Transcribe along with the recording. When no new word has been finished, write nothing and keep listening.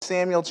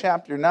Samuel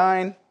chapter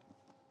 9.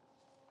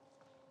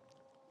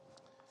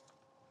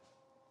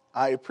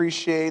 I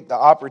appreciate the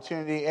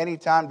opportunity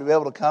anytime to be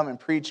able to come and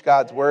preach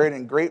God's word,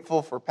 and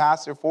grateful for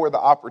Pastor for the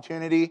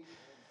opportunity.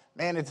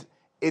 Man,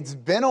 it's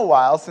been a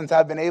while since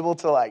I've been able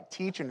to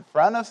teach in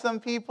front of some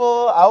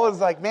people. I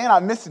was like, man,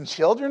 I'm missing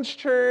children's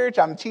church.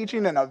 I'm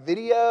teaching in a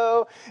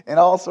video and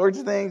all sorts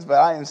of things, but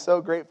I am so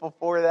grateful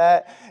for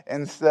that.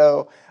 And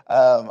so,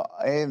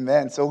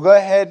 amen. So we'll go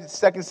ahead,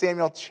 2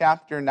 Samuel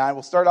chapter 9.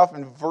 We'll start off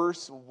in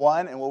verse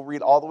 1, and we'll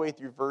read all the way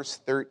through verse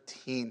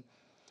 13.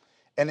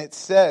 And it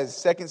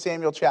says, 2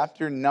 Samuel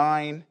chapter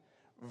 9,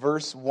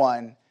 verse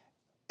 1,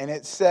 and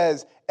it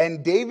says,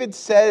 "And David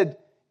said,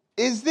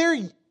 'Is there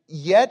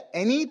yet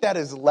any that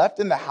is left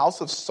in the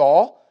house of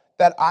Saul,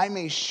 that I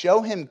may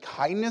show him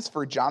kindness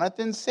for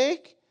Jonathan's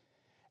sake?'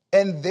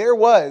 And there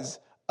was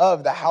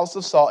of the house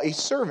of Saul a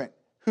servant,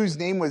 whose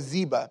name was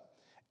Ziba.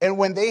 And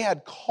when they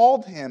had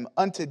called him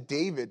unto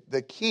David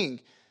the king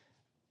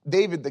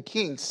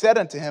said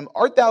unto him,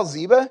 'Art thou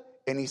Ziba?'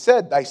 And he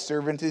said, 'Thy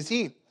servant is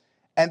he.'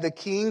 And the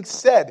king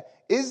said,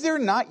 'Is there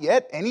not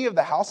yet any of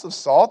the house of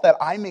Saul, that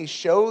I may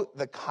show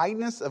the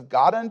kindness of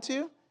God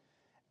unto?'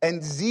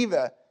 And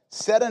Ziba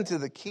said unto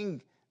the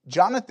king,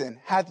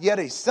 'Jonathan hath yet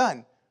a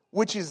son,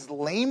 which is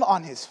lame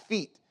on his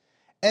feet.'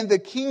 And the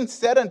king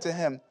said unto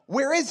him,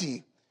 'Where is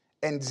he?'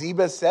 And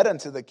Ziba said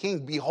unto the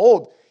king,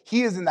 'Behold,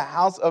 he is in the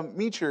house of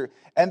Machir,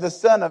 and the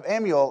son of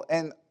Ammiel,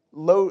 and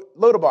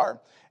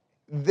Lodabar.'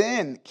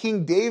 Then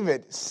King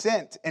David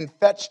sent and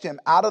fetched him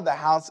out of the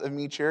house of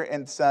Machir,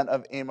 and son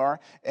of Ammar,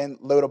 and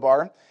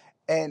Lodabar.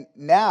 And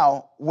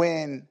now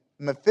when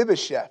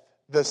Mephibosheth,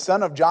 the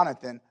son of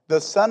Jonathan, the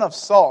son of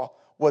Saul,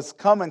 was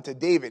come unto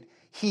David,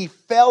 he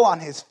fell on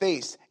his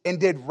face and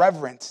did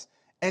reverence.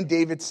 And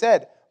David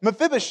said,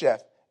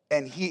 'Mephibosheth.'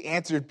 And he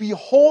answered,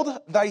 'Behold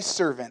thy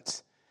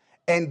servant.'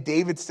 And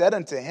David said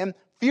unto him,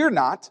 'Fear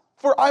not,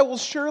 for I will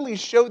surely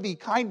show thee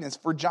kindness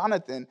for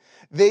Jonathan,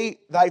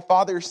 thy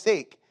father's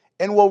sake,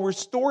 and will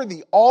restore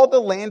thee all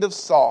the land of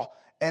Saul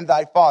and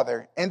thy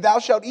father, and thou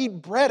shalt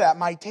eat bread at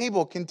my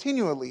table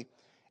continually.'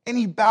 And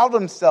he bowed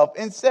himself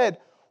and said,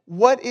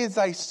 'What is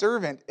thy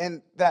servant,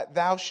 and that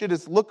thou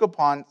shouldest look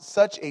upon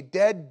such a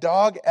dead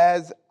dog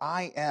as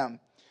I am?'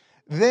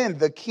 Then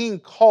the king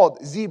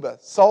called Ziba,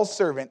 Saul's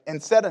servant,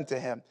 and said unto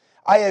him,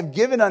 'I have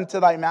given unto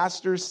thy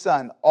master's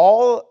son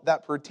all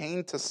that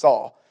pertained to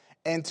Saul,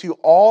 and to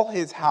all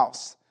his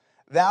house.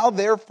 Thou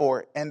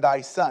therefore and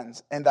thy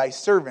sons and thy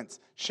servants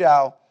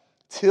shall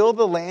till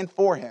the land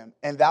for him,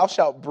 and thou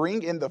shalt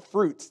bring in the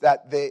fruits,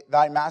 that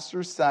thy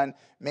master's son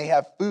may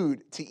have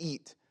food to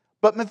eat.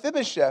 But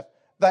Mephibosheth,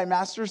 thy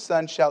master's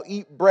son, shall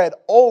eat bread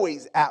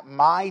always at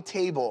my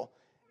table.'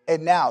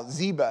 And now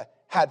Ziba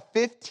had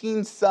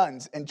 15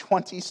 sons and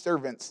 20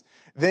 servants.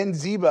 Then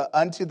Ziba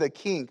unto the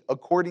king,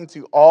 according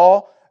to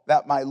all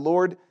that my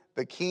lord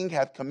the king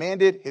hath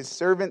commanded his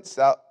servant,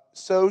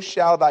 so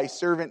shall thy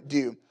servant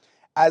do.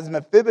 As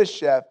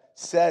Mephibosheth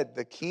said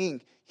the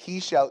king, he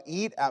shall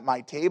eat at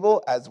my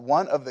table as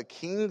one of the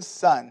king's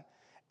son.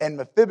 And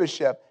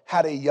Mephibosheth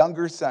had a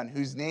younger son,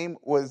 whose name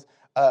was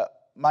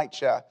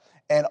Micah.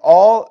 And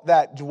all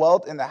that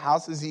dwelt in the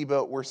house of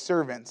Ziba were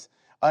servants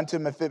unto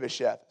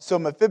Mephibosheth. So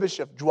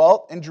Mephibosheth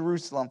dwelt in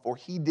Jerusalem, for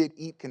he did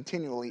eat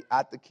continually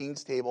at the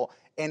king's table,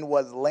 and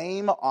was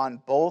lame on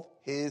both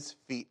his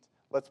feet."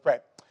 Let's pray.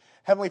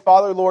 Heavenly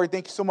Father, Lord,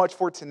 thank you so much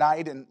for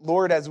tonight. And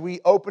Lord, as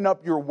we open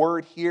up your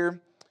word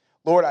here,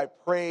 Lord, I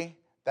pray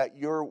that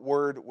your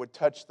word would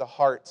touch the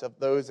hearts of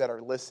those that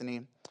are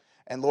listening.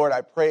 And Lord,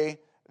 I pray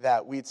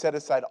that we'd set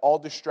aside all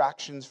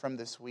distractions from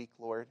this week,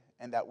 Lord,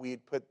 and that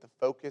we'd put the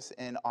focus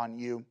in on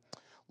you.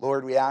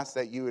 Lord, we ask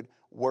that you would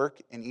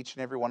work in each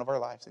and every one of our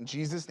lives. In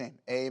Jesus' name,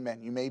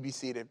 amen. You may be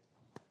seated.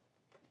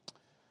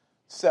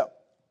 So,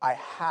 I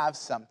have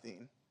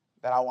something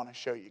that I want to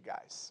show you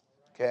guys.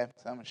 Okay,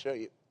 so I'm going to show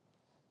you.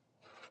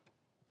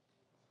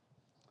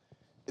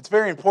 It's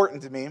very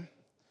important to me.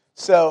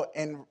 So,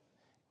 in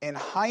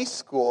high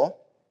school,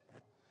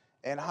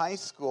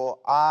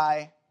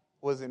 I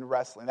was in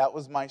wrestling. That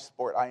was my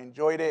sport. I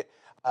enjoyed it.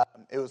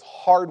 It was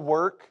hard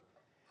work.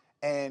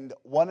 And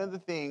one of the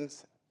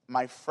things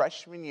my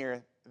freshman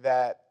year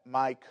that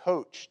my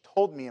coach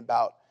told me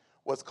about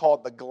was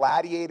called the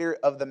Gladiator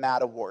of the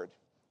Mat Award.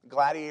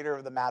 Gladiator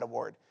of the Mat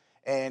Award.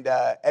 And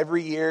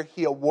every year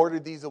he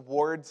awarded these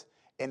awards,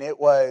 and it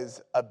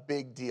was a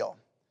big deal.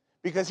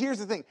 Because here's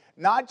the thing,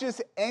 not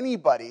just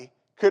anybody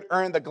could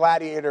earn the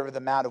Gladiator of the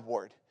Mat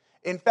Award.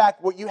 In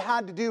fact, what you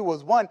had to do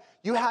was, one,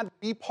 you had to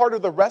be part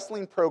of the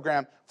wrestling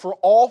program for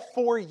all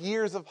 4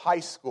 years of high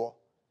school.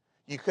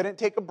 You couldn't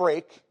take a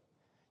break.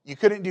 You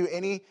couldn't do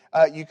any,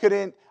 you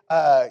couldn't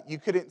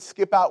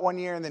skip out 1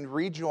 year and then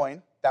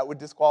rejoin. That would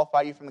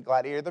disqualify you from the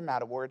Gladiator of the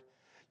Mat Award.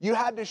 You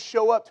had to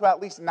show up to at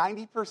least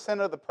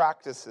 90% of the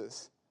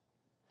practices.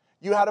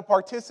 You had to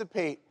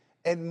participate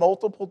in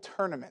multiple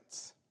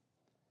tournaments.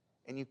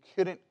 And you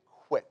couldn't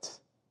quit.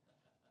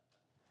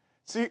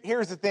 So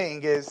here's the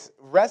thing, is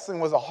wrestling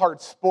was a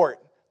hard sport.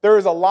 There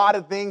was a lot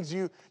of things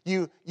you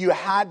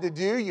had to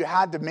do. You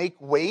had to make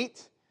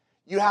weight.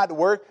 You had to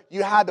work.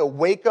 You had to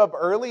wake up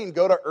early and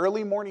go to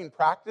early morning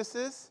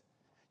practices.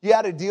 You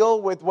had to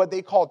deal with what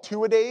they call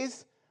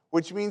two-a-days,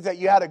 which means that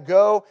you had to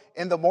go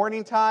in the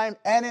morning time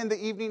and in the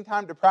evening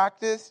time to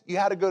practice. You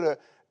had to go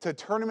to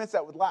tournaments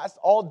that would last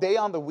all day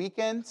on the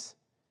weekends.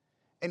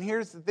 And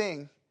here's the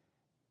thing,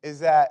 is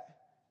that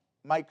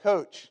my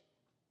coach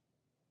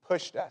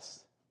pushed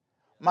us.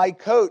 My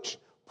coach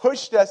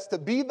pushed us to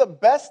be the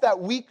best that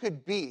we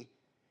could be.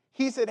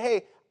 He said,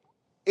 hey,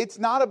 it's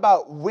not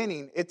about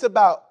winning. It's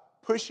about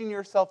pushing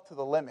yourself to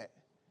the limit.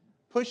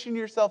 Pushing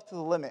yourself to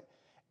the limit.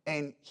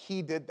 And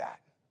he did that.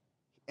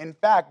 In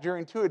fact,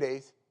 during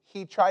two-a-days,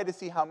 he tried to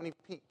see how many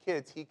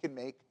kids he could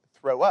make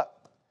throw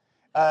up.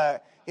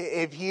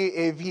 If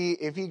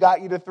he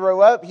got you to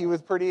throw up, he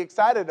was pretty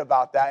excited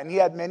about that. And he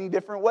had many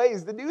different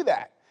ways to do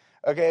that.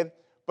 Okay?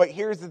 But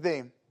here's the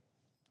thing.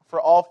 For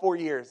all 4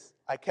 years,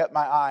 I kept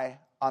my eye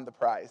on the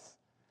prize.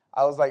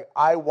 I was like,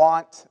 I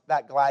want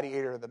that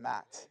gladiator of the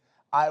mat.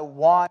 I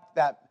want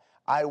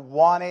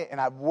it,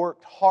 and I've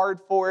worked hard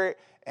for it,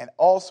 and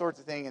all sorts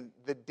of things. And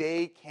the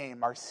day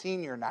came, our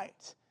senior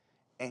night,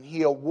 and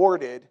he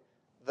awarded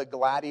the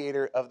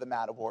Gladiator of the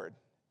Mat Award.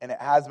 And it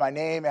has my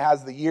name, it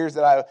has the years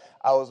that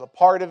I was a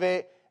part of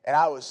it, and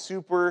I was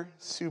super,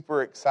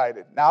 super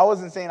excited. Now, I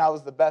wasn't saying I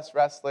was the best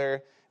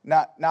wrestler,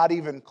 not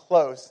even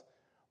close,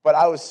 but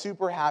I was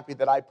super happy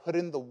that I put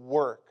in the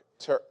work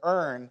to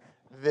earn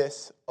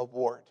this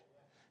award.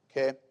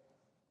 Okay?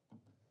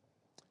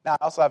 Now,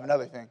 I also have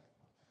another thing.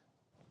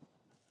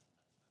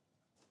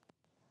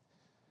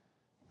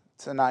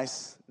 It's a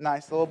nice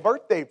little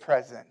birthday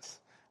present.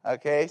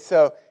 Okay?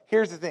 So,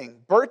 here's the thing.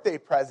 Birthday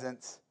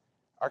presents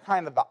are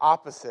kind of the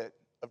opposite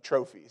of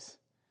trophies.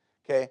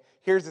 Okay?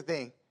 Here's the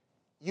thing.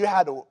 We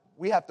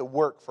have to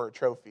work for a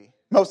trophy.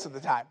 Most of the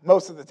time,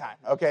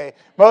 okay?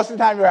 Most of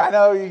the time, I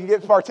know you can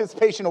get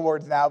participation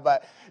awards now,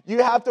 but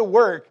you have to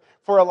work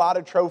for a lot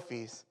of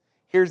trophies.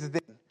 Here's the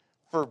thing.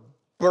 For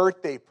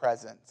birthday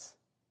presents,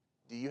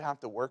 do you have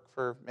to work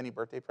for many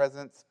birthday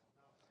presents?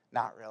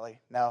 Not really,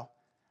 no.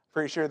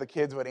 Pretty sure the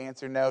kids would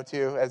answer no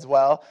too as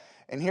well.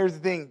 And here's the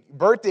thing.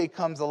 Birthday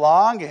comes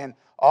along, and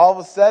all of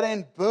a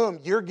sudden, boom,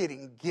 you're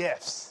getting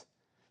gifts.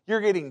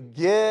 You're getting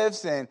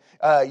gifts, and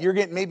you're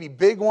getting maybe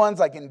big ones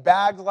like in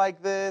bags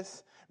like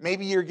this.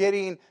 Maybe you're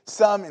getting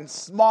some in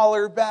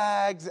smaller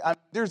bags.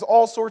 There's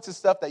all sorts of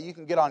stuff that you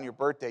can get on your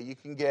birthday. You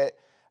can get,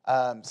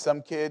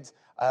 some kids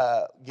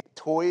get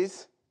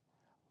toys.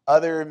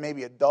 Other,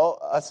 maybe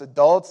us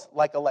adults,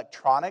 like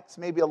electronics,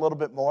 maybe a little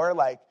bit more,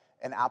 like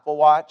an Apple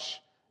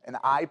Watch, an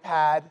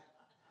iPad,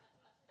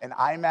 an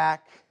iMac.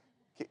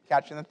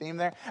 Catching the theme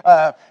there?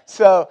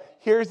 So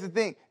here's the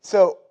thing.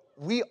 So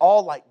we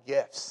all like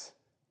gifts.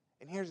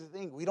 And here's the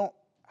thing. We don't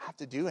have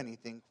to do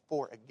anything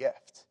for a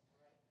gift.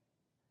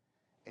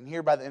 And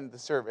here by the end of the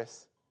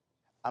service,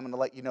 I'm going to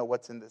let you know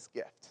what's in this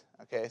gift.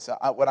 Okay, so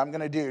what I'm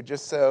going to do,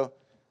 just so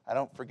I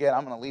don't forget,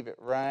 I'm going to leave it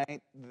right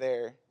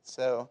there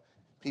so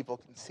people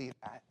can see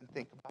that and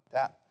think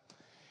about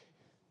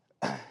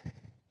that.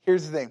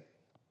 Here's the thing.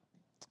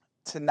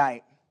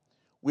 Tonight,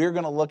 we're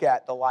going to look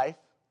at the life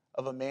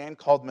of a man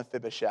called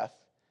Mephibosheth.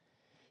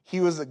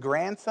 He was a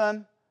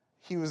grandson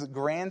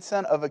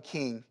of a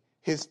king.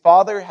 His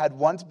father had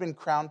once been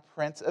crowned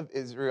prince of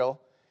Israel.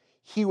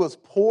 He was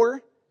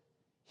poor.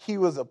 He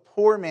was a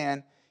poor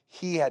man.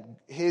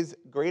 His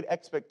great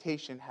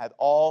expectation had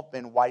all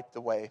been wiped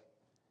away.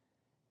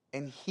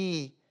 And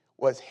he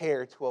was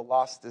heir to a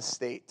lost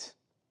estate.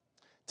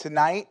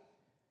 Tonight,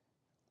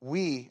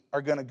 we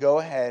are going to go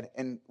ahead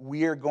and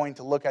we are going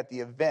to look at the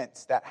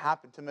events that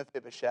happened to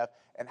Mephibosheth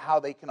and how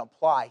they can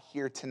apply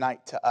here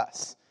tonight to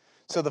us.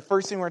 So the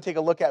first thing we're going to take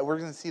a look at, we're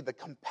going to see the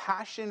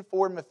compassion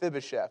for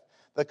Mephibosheth.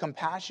 The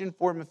compassion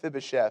for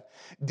Mephibosheth.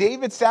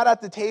 David sat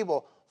at the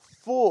table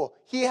full.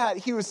 He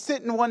was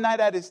sitting one night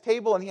at his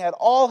table and he had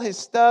all his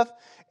stuff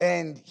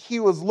and he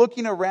was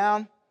looking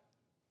around.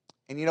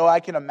 And I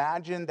can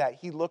imagine that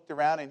he looked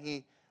around and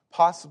he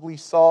possibly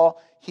saw,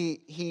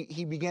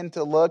 he began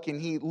to look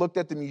and he looked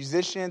at the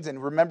musicians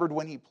and remembered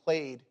when he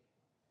played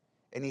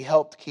and he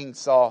helped King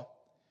Saul.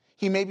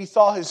 He maybe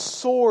saw his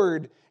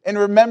sword and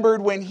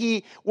remembered when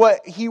he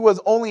was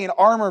only an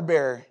armor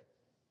bearer.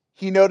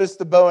 He noticed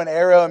the bow and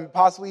arrow and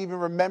possibly even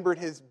remembered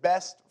his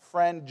best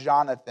friend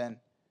Jonathan.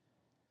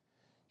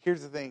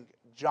 Here's the thing,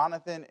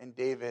 Jonathan and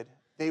David,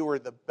 they were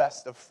the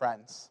best of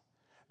friends.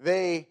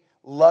 They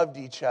loved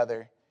each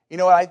other. You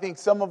know what, I think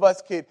some of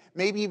us could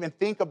maybe even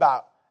think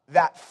about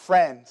that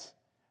friend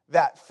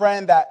that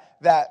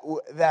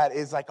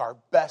is like our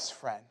best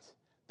friend,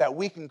 that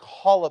we can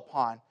call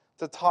upon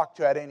to talk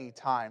to at any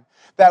time,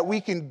 that we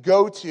can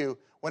go to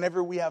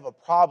whenever we have a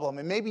problem.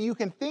 And maybe you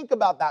can think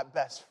about that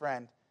best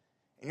friend,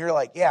 and you're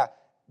like, yeah,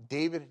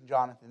 David and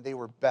Jonathan, they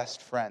were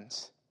best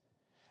friends.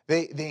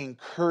 They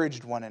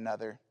encouraged one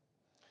another.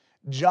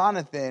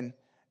 Jonathan,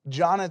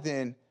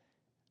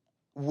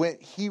 when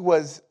he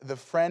was the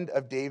friend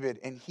of David,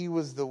 and he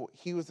was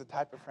the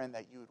type of friend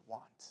that you would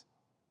want.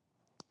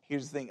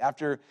 Here's the thing,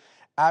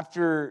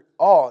 after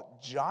all,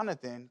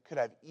 Jonathan could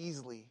have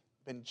easily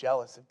been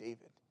jealous of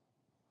David.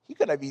 He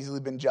could have easily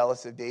been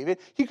jealous of David.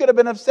 He could have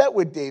been upset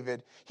with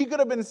David. He could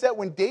have been upset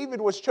when David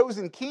was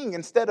chosen king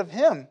instead of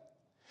him.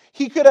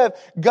 He could have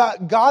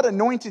God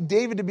anointed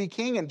David to be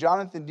king, and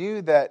Jonathan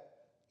knew that,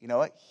 you know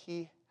what,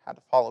 he had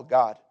to follow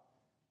God.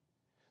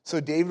 So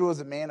David was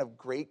a man of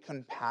great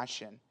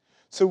compassion.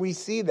 So we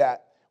see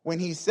that when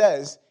he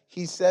says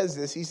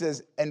this, he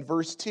says in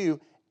verse 2,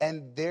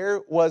 and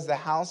there was the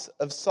house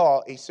of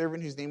Saul, a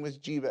servant whose name was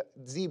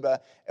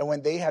Ziba. And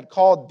when they had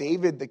called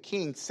David the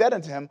king, said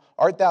unto him,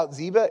 art thou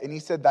Ziba? And he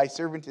said, thy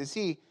servant is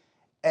he.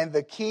 And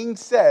the king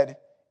said,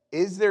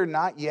 is there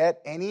not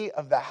yet any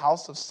of the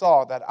house of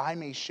Saul, that I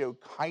may show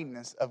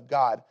kindness of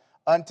God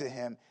unto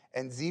him?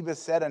 And Ziba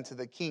said unto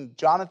the king,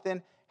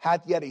 Jonathan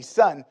hath yet a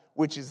son,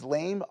 which is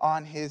lame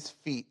on his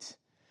feet.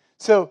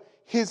 So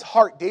his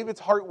heart, David's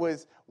heart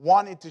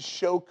wanted to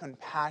show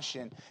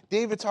compassion.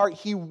 David's heart,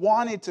 he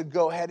wanted to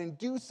go ahead and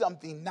do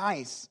something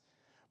nice.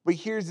 But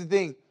here's the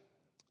thing,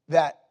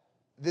 that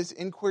this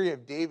inquiry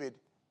of David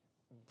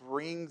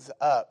brings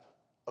up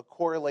a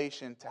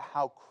correlation to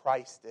how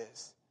Christ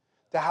is.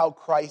 To how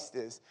Christ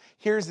is.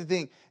 Here's the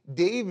thing,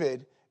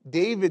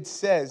 David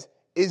says,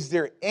 is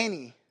there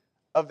any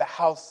of the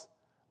house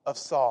of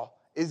Saul?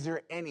 Is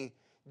there any?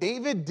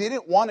 David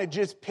didn't want to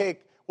just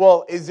pick,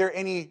 well, is there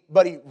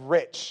anybody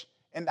rich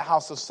in the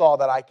house of Saul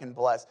that I can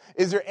bless?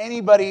 Is there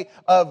anybody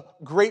of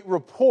great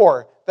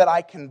rapport that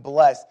I can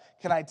bless?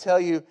 Can I tell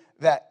you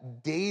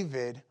that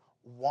David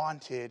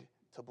wanted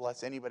to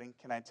bless anybody?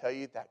 Can I tell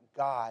you that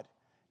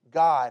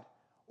God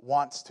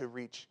wants to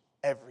reach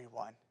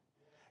everyone?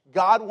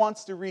 God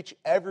wants to reach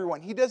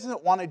everyone. He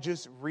doesn't want to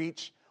just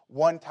reach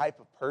one type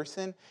of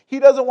person. He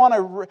doesn't want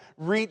to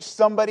reach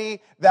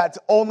somebody that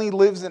only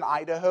lives in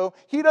Idaho.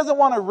 He doesn't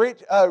want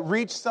to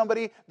reach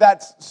somebody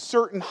that's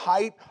certain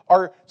height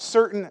or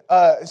certain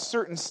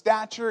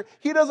stature.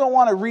 He doesn't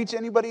want to reach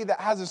anybody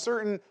that has a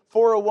certain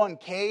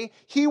 401k.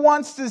 He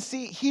wants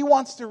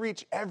to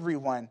reach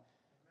everyone,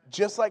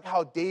 just like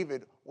how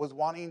David was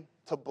wanting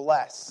to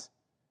bless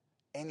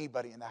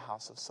anybody in the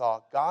house of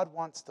Saul. God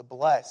wants to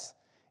bless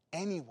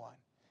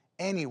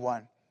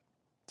anyone.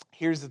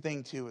 Here's the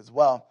thing too as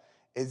well,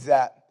 is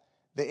that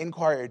the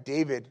inquirer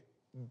David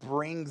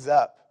brings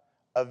up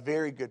a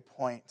very good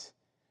point,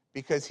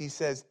 because he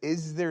says,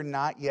 is there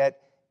not yet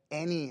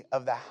any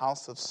of the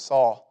house of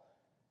Saul?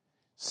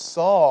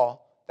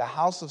 The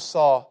house of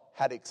Saul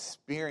had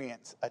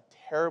experienced a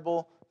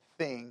terrible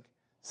thing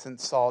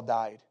since Saul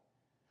died.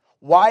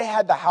 Why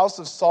had the house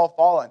of Saul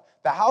fallen?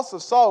 The house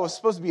of Saul was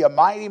supposed to be a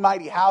mighty,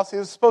 mighty house. It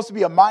was supposed to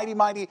be a mighty,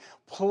 mighty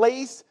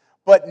place.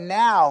 But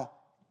now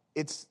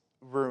it's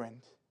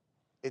ruined.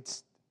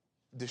 It's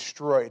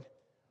destroyed.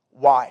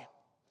 Why?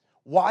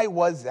 Why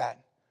was that?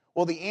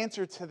 Well, the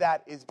answer to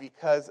that is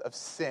because of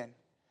sin.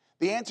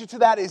 The answer to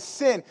that is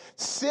sin.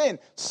 Sin.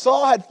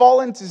 Saul had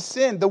fallen to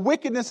sin. The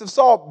wickedness of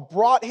Saul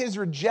brought his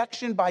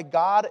rejection by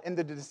God and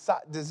the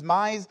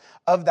demise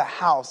of the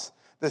house.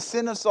 The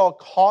sin of Saul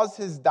caused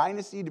his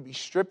dynasty to be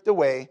stripped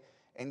away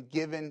and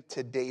given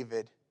to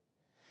David.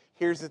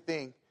 Here's the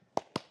thing.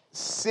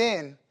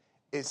 Sin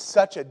is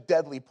such a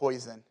deadly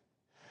poison.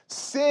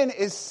 Sin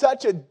is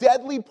such a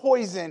deadly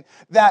poison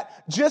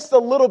that just a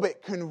little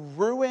bit can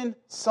ruin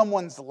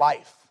someone's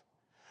life.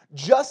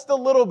 Just a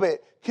little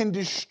bit can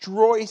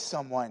destroy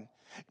someone.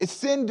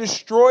 Sin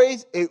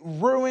destroys, it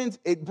ruins,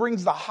 it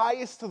brings the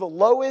highest to the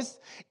lowest.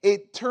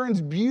 It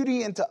turns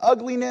beauty into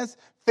ugliness,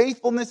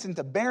 faithfulness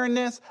into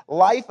barrenness,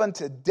 life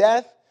unto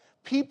death.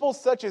 People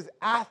such as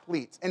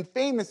athletes and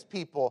famous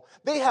people,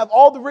 they have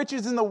all the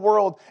riches in the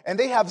world and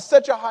they have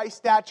such a high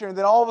stature, and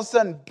then all of a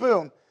sudden,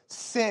 boom,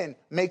 sin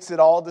makes it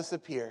all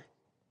disappear.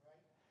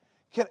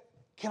 Can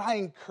I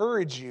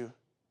encourage you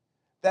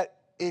that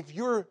if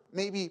you're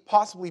maybe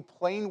possibly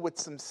playing with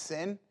some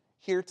sin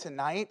here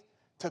tonight,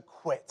 to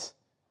quit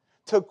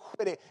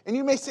it. And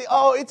you may say,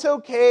 oh, it's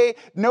okay.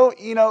 No,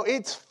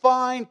 it's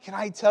fine. Can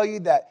I tell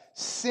you that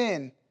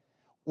sin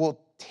will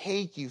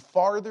take you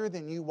farther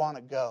than you want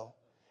to go.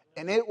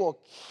 And it will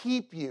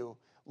keep you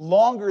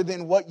longer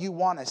than what you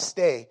want to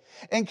stay.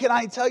 And can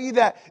I tell you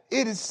that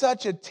it is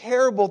such a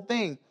terrible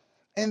thing,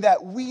 and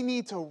that we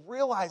need to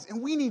realize,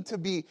 and we need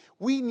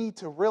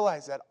to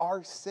realize that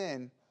our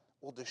sin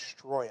will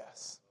destroy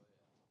us.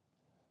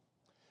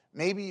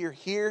 Maybe you're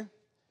here,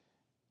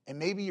 and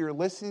maybe you're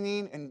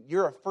listening, and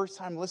you're a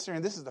first-time listener,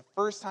 and this is the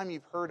first time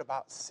you've heard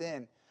about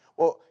sin.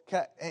 Well,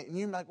 and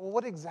you're like, well,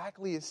 what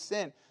exactly is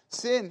sin?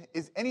 Sin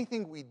is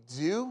anything we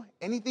do,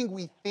 anything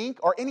we think,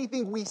 or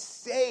anything we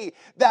say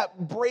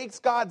that breaks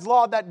God's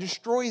law, that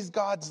destroys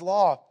God's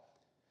law.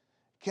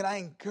 Can I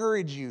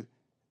encourage you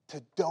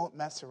to don't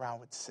mess around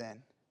with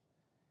sin?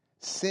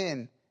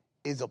 Sin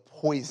is a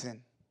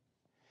poison.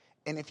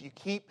 And if you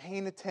keep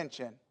paying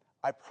attention,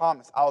 I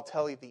promise I'll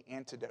tell you the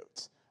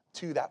antidotes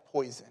to that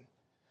poison.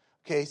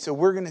 Okay, so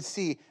we're going to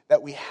see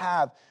that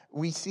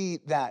we see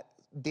that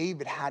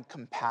David had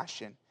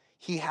compassion.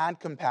 He had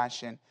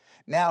compassion.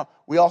 Now,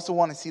 we also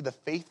want to see the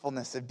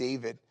faithfulness of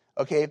David.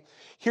 Okay,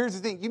 here's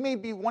the thing. You may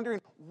be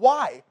wondering,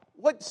 why?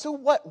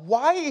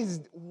 Why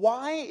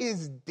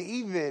is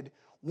David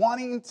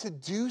wanting to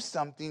do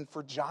something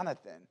for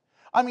Jonathan.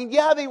 I mean,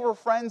 yeah, they were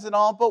friends and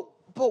all,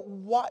 but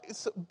why?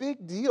 It's a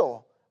big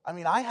deal. I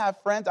mean, I had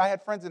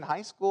friends in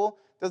high school.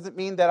 Doesn't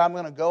mean that I'm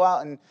going to go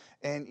out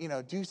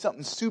and do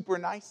something super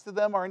nice to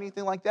them or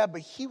anything like that.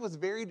 But he was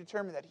very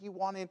determined that he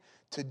wanted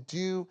to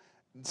do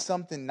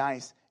something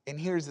nice. And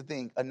here's the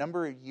thing. A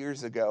number of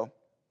years ago,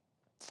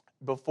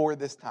 before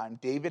this time,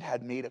 David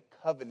had made a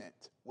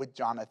covenant with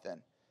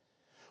Jonathan,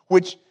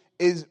 which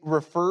is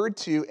referred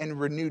to and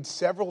renewed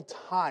several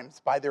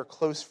times by their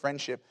close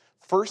friendship.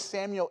 1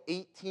 Samuel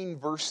 18,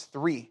 verse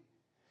 3.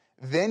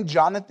 Then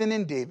Jonathan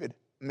and David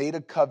made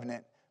a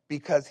covenant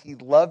because he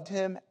loved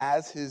him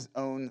as his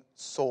own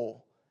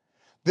soul.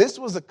 This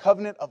was a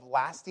covenant of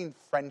lasting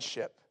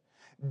friendship.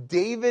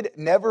 David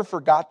never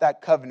forgot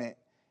that covenant,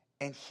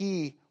 and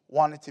he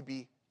wanted to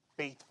be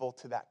faithful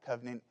to that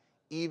covenant,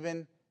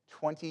 even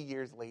 20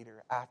 years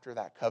later after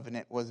that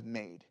covenant was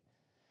made.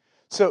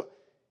 So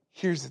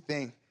here's the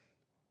thing,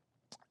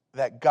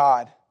 that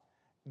God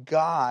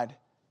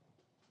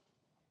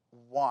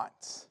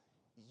wants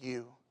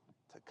you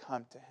to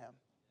come to him.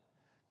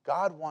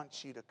 God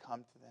wants you to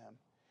come to him.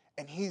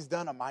 And he's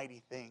done a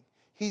mighty thing.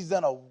 He's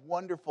done a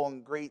wonderful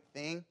and great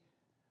thing.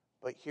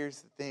 But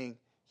here's the thing.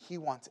 He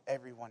wants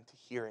everyone to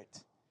hear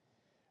it.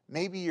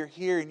 Maybe you're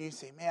here and you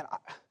say, man,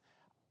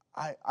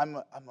 I'm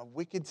a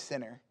wicked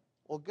sinner.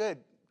 Well, good.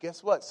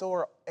 Guess what? So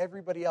are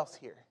everybody else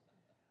here.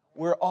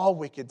 We're all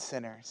wicked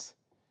sinners.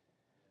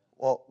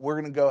 Well,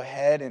 we're going to go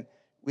ahead and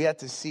we have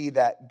to see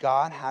that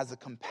God has a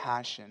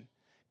compassion.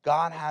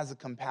 God has a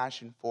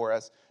compassion for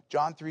us.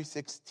 John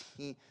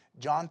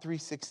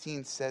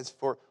 3:16 says,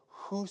 for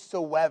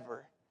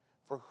whosoever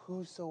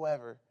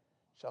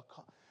shall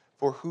come.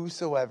 For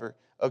whosoever.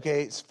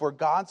 Okay, for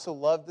God so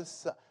loved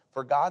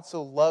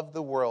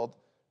the world,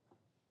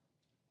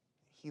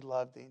 he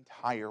loved the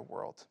entire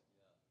world.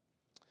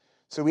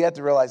 So we have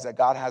to realize that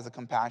God has a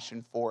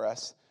compassion for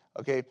us.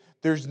 Okay,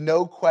 there's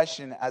no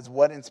question as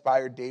what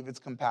inspired David's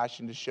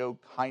compassion to show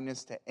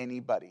kindness to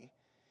anybody.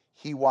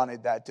 He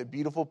wanted that. It's a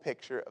beautiful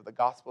picture of the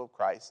gospel of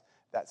Christ,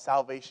 that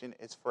salvation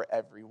is for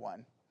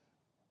everyone.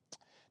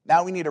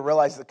 Now we need to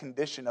realize the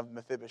condition of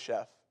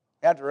Mephibosheth.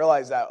 We have to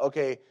realize that,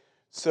 okay,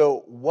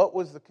 so what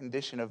was the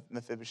condition of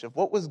Mephibosheth?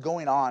 What was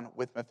going on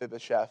with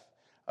Mephibosheth?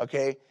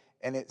 Okay,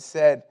 and it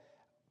said,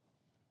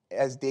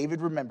 as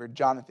David remembered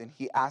Jonathan,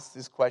 he asked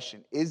this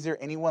question, is there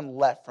anyone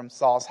left from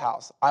Saul's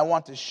house? I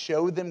want to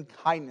show them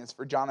kindness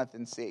for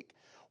Jonathan's sake.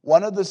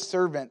 One of the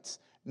servants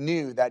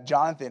knew that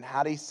Jonathan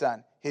had a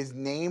son. His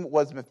name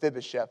was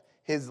Mephibosheth.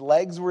 His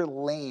legs were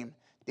lame.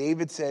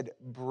 David said,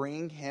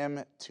 bring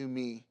him to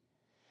me.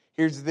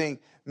 Here's the thing.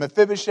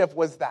 Mephibosheth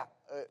was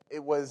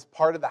it was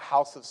part of the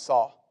house of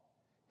Saul.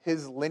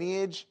 His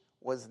lineage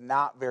was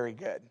not very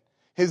good.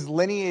 His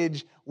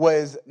lineage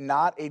was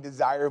not a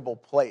desirable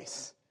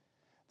place.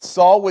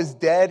 Saul was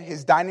dead.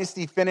 His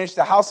dynasty finished.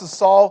 The house of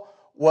Saul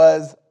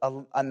was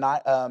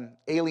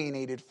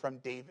alienated from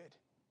David.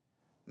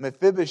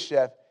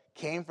 Mephibosheth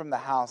came from the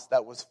house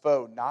that was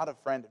foe, not a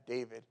friend of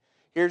David.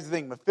 Here's the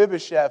thing.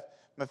 Mephibosheth,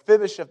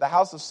 the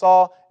house of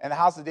Saul and the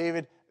house of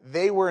David,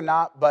 they were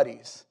not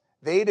buddies.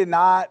 They did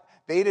not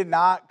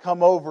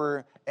come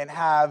over and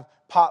have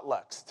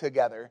potlucks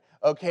together.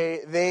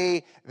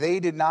 Okay? They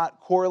did not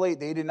correlate.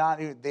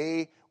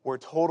 They were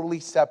totally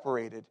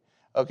separated.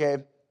 Okay?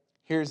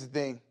 Here's the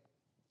thing.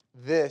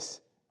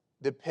 This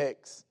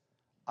depicts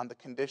on the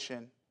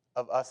condition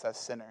of us as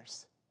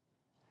sinners.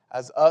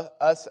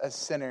 Us as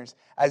sinners.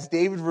 As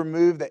David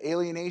removed the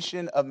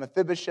alienation of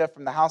Mephibosheth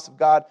from the house of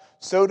God,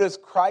 so does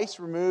Christ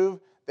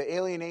remove the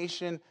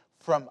alienation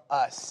from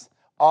us,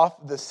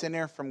 off the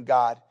sinner from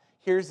God.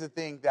 Here's the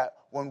thing, that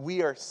when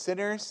we are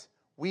sinners,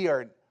 we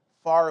are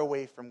far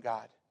away from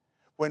God.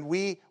 When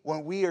we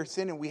are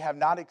sinning, we have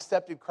not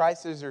accepted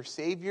Christ as our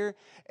Savior,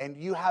 and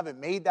you haven't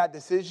made that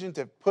decision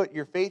to put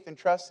your faith and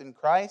trust in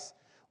Christ,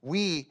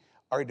 we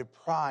are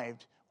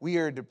deprived. We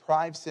are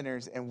deprived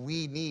sinners, and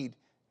we need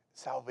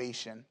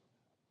salvation.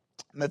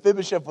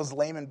 Mephibosheth was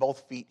lame in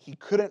both feet. He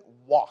couldn't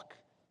walk.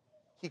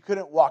 The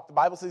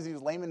Bible says he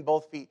was lame in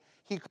both feet.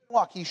 He couldn't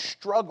walk. He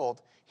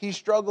struggled. He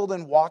struggled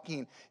in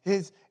walking.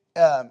 His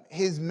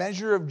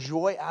measure of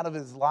joy out of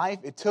his life,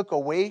 it took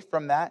away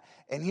from that.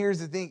 And here's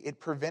the thing, it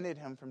prevented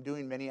him from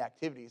doing many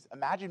activities.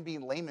 Imagine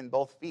being lame in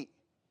both feet.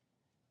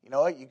 You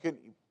know what? You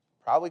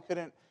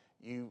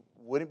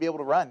wouldn't be able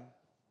to run.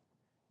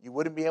 You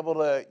wouldn't be able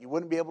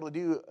to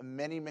do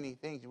many, many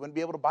things. You wouldn't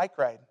be able to bike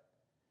ride.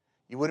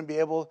 You wouldn't be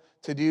able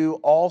to do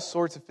all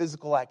sorts of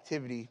physical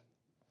activity.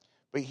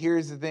 But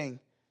here's the thing.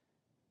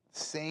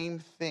 Same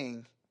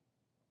thing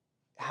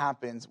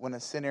happens when a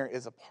sinner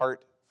is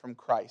apart from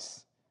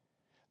Christ.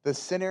 The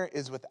sinner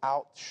is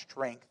without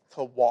strength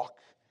to walk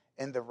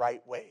in the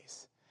right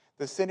ways.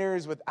 The sinner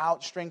is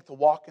without strength to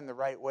walk in the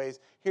right ways.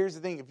 Here's the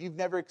thing. If you've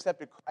never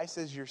accepted Christ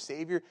as your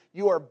Savior,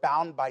 you are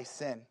bound by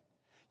sin.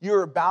 You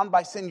are bound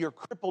by sin. You're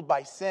crippled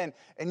by sin.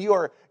 And you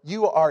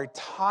are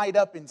tied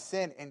up in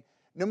sin. And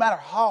no matter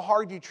how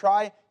hard you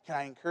try, can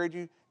I encourage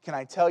you? Can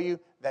I tell you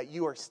that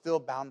you are still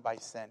bound by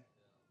sin?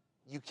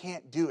 You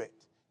can't do it.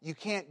 You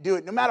can't do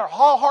it. No matter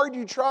how hard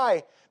you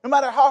try,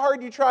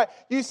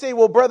 you say,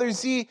 well, Brother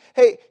Z,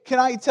 hey, can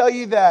I tell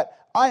you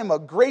that I am a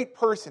great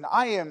person.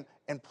 I am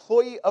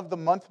employee of the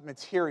month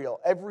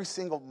material every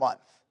single month.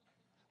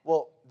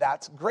 Well,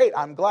 that's great.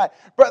 I'm glad.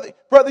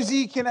 Brother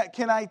Z,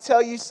 can I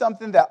tell you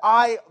something that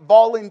I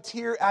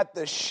volunteer at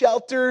the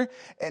shelter?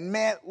 And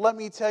man, let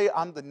me tell you,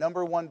 I'm the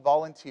number one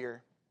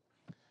volunteer.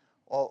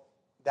 Well,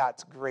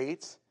 that's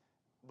great,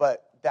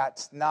 but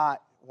that's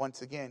not,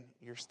 once again,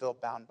 you're still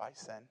bound by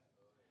sin.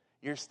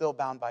 You're still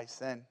bound by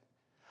sin.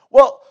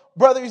 Well,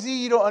 Brother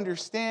Z, you don't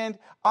understand.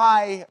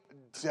 I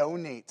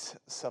donate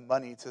some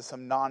money to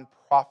some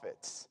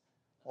nonprofits.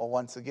 Well,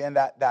 once again,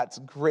 that's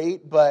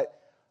great, but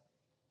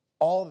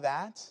all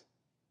that,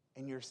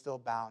 and you're still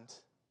bound.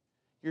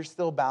 You're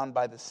still bound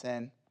by the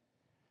sin.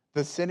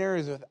 The sinner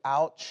is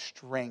without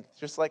strength,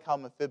 just like how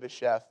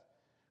Mephibosheth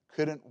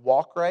couldn't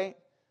walk right.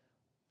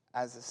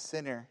 As a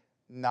sinner,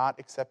 not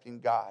accepting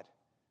God,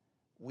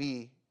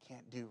 we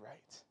can't do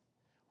right.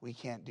 We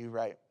can't do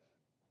right.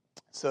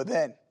 So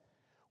then,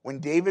 when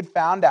David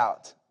found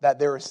out that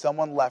there was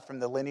someone left from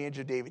the lineage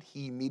of David,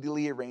 he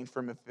immediately arranged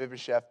for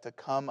Mephibosheth to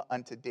come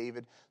unto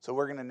David. So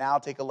we're going to now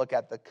take a look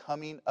at the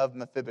coming of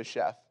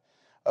Mephibosheth.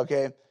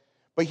 Okay?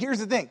 But here's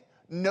the thing.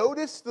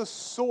 Notice the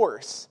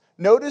source.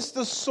 Notice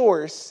the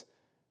source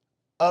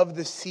of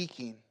the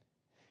seeking.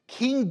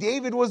 King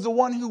David was the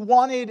one who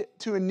wanted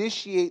to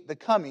initiate the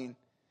coming.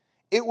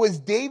 It was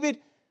David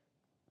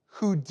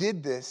who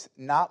did this,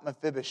 not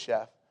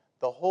Mephibosheth.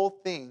 The whole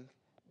thing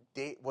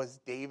was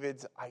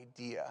David's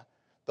idea.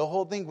 The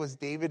whole thing was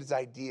David's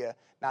idea.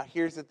 Now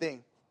here's the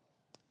thing.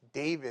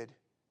 David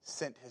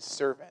sent his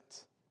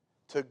servant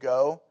to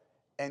go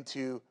and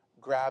to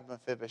grab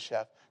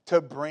Mephibosheth, to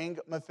bring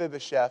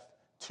Mephibosheth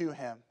to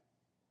him.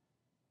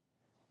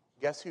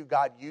 Guess who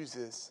God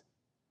uses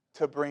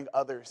to bring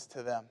others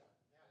to them?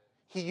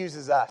 He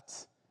uses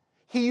us.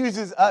 He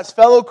uses us,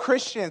 fellow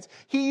Christians.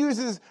 He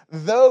uses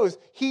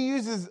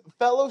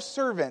fellow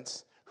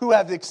servants who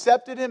have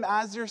accepted him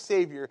as their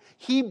Savior.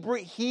 He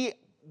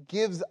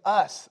gives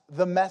us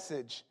the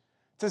message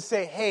to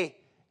say, hey,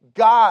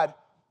 God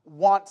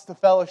wants to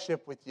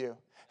fellowship with you.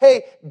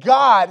 Hey,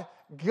 God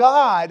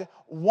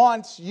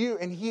wants you,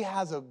 and he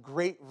has a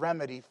great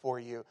remedy for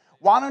you.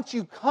 Why don't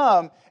you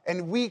come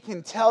and we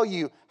can tell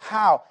you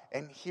how?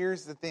 And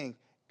here's the thing.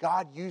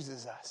 God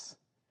uses us.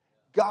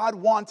 God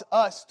wants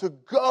us to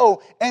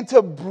go and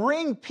to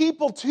bring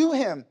people to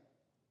him.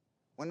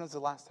 When was the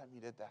last time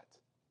you did that?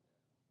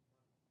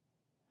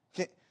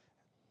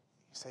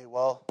 You say,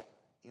 well,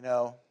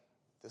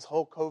 this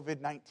whole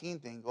COVID-19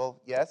 thing.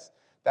 Well, yes,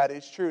 that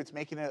is true. It's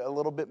making it a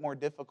little bit more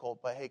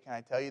difficult. But hey, can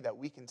I tell you that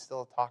we can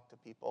still talk to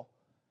people?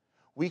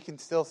 We can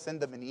still send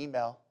them an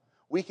email.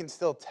 We can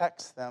still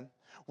text them.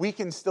 We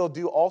can still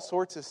do all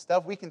sorts of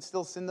stuff. We can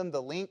still send them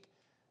the link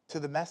to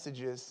the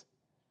messages.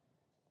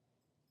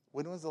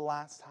 When was the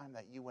last time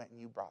that you went and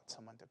you brought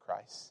someone to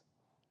Christ?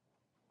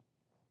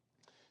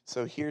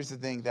 So here's the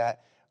thing,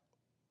 that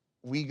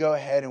we go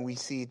ahead and we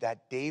see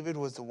that David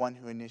was the one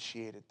who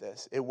initiated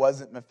this. It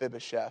wasn't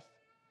Mephibosheth.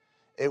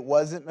 It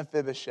wasn't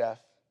Mephibosheth.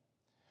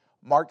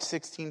 Mark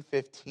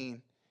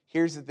 16:15.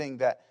 Here's the thing,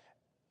 that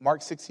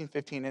Mark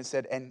 16:15, it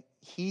said, and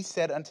he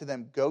said unto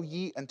them, go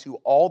ye unto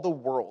all the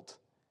world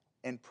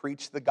and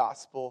preach the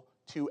gospel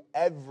to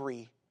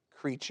every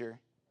creature.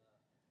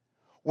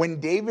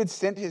 When David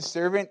sent his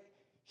servant,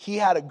 he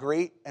had a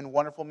great and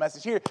wonderful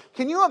message. Here,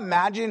 can you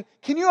imagine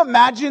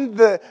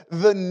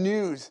the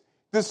news?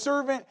 The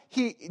servant,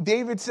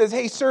 David says,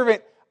 hey,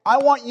 servant, I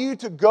want you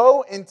to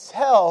go and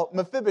tell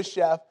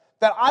Mephibosheth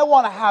that I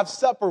want to have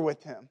supper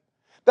with him,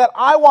 that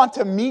I want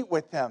to meet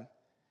with him.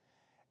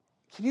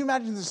 Can you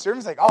imagine the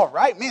servant's like, all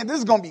right, man, this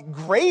is going to be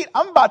great.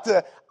 I'm about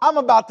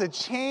to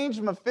change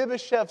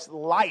Mephibosheth's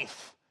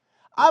life.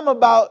 I'm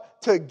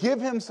about to give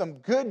him some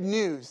good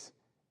news.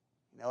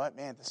 You know what,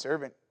 man, the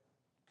servant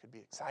could be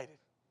excited.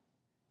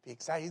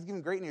 He's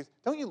giving great news.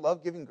 Don't you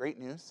love giving great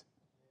news?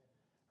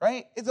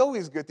 Right? It's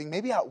always a good thing.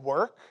 Maybe at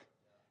work,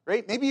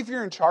 right? Maybe if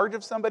you're in charge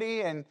of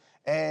somebody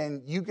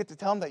and you get to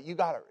tell them that you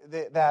got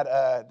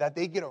that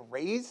they get a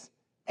raise,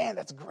 man,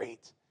 that's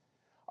great.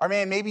 Or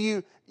man,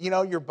 maybe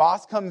your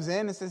boss comes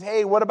in and says,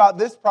 hey, what about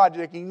this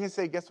project? And you can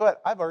say, guess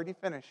what? I've already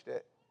finished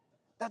it.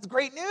 That's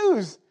great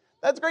news.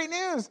 That's great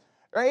news.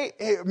 Right?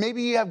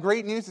 Maybe you have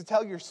great news to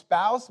tell your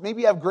spouse.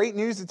 Maybe you have great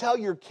news to tell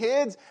your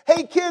kids.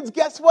 Hey, kids,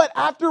 guess what?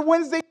 After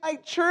Wednesday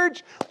night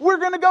church, we're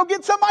going to go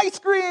get some ice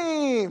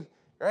cream.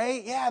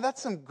 Right? Yeah,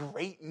 that's some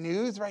great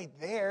news right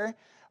there.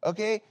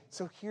 Okay?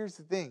 So here's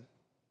the thing.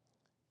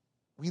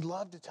 We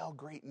love to tell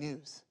great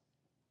news.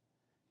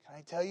 Can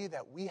I tell you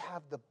that we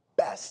have the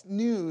best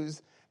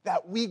news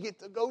that we get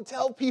to go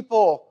tell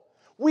people?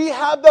 We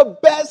have the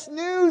best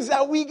news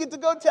that we get to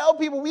go tell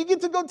people. We get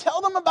to go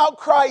tell them about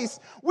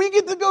Christ. We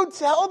get to go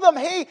tell them,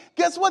 hey,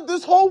 guess what?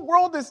 This whole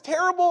world is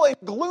terrible and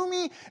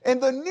gloomy and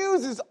the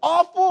news is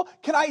awful.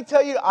 Can I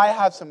tell you, I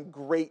have some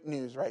great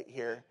news right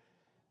here,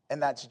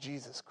 and that's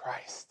Jesus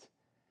Christ.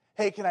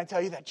 Hey, can I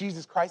tell you that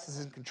Jesus Christ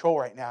is in control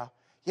right now?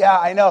 Yeah,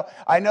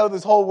 I know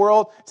this whole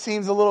world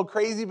seems a little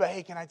crazy, but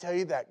hey, can I tell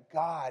you that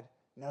God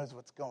knows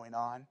what's going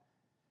on?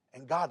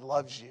 And God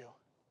loves you.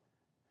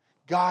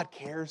 God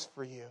cares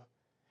for you.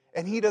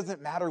 And He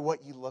doesn't matter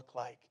what you look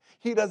like.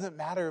 He doesn't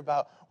matter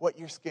about what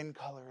your skin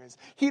color is.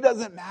 He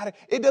doesn't matter.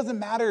 It doesn't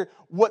matter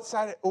what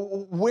side,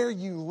 where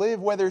you live,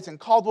 whether it's in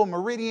Caldwell,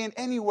 Meridian,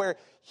 anywhere.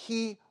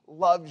 He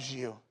loves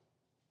you.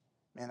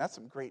 Man, that's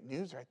some great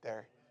news right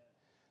there.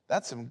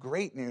 That's some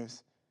great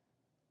news.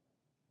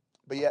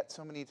 But yet,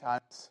 so many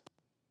times,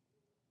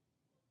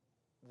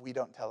 we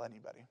don't tell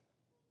anybody.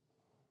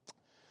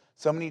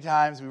 So many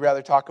times, we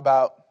rather talk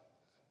about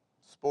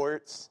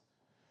sports.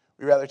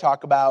 We rather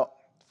talk about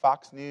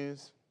Fox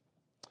News.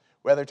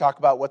 We rather talk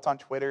about what's on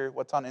Twitter,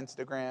 what's on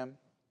Instagram,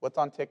 what's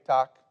on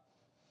TikTok.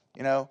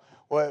 You know,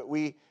 what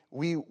we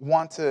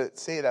want to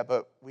say that,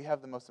 but we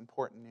have the most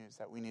important news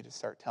that we need to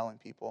start telling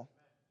people.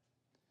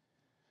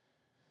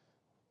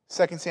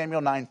 2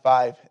 Samuel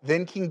 9:5.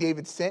 Then King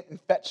David sent and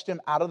fetched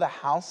him out of the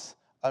house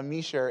of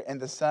Meshach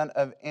and the son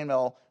of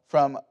Ammiel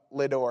from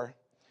Lidor.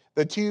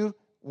 The two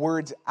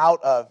words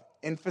 "out of"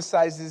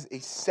 emphasizes a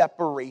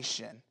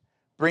separation,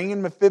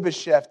 bringing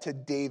Mephibosheth to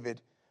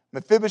David.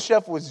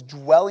 Mephibosheth was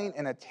dwelling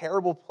in a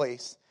terrible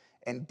place,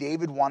 and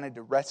David wanted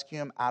to rescue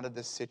him out of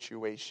this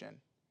situation.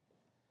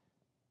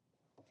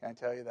 Can I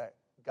tell you that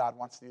God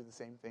wants to do the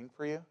same thing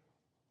for you?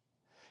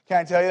 Can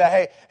I tell you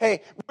that,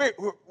 hey,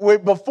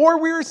 before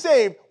we were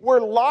saved, we're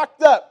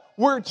locked up,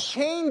 we're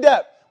chained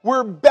up,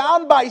 we're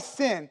bound by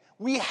sin.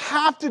 We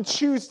have to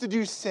choose to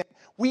do sin.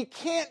 We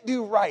can't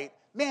do right.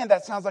 Man,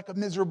 that sounds like a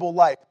miserable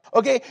life.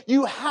 Okay,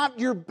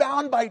 you're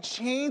bound by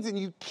chains and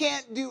you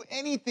can't do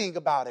anything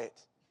about it.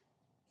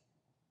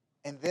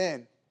 And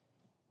then,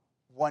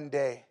 one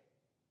day,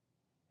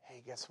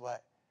 hey, guess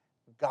what?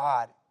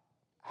 God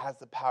has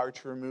the power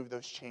to remove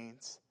those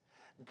chains.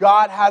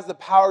 God has the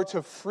power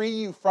to free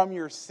you from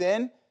your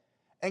sin.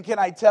 And can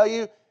I tell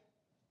you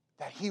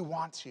that He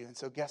wants you? And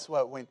so guess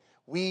what? When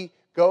we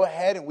go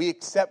ahead and we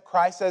accept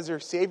Christ as our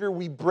Savior,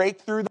 we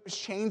break through those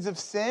chains of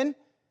sin.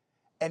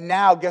 And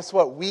now, guess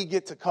what? We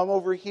get to come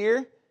over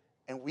here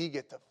and we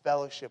get to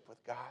fellowship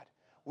with God.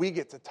 We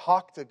get to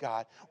talk to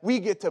God. We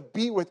get to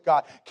be with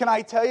God. Can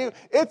I tell you,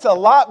 it's a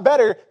lot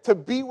better to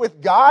be with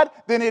God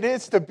than it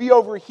is to be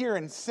over here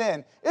in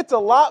sin. It's a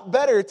lot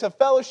better to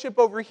fellowship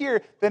over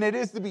here than it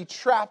is to be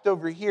trapped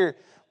over here.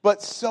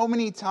 But so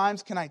many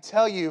times, can I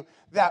tell you,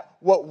 that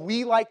what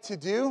we like to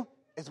do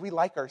is we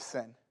like our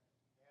sin.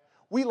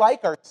 We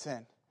like our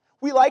sin.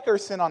 We like our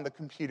sin on the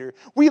computer.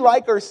 We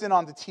like our sin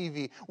on the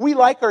TV. We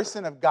like our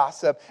sin of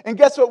gossip. And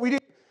guess what we do?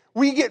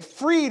 We get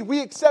freed.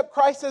 We accept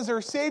Christ as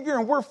our Savior,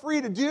 and we're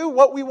free to do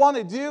what we want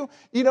to do,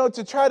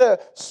 to try to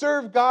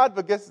serve God.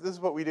 But guess this is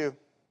what we do.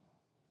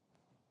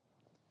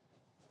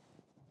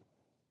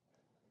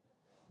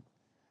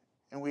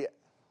 And we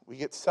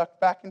get sucked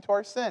back into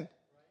our sin.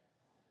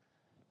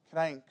 Can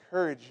I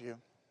encourage you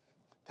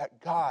that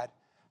God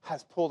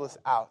has pulled us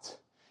out?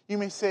 You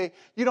may say,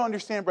 you don't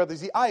understand, Brother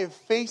Z. I have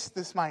faced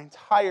this my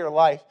entire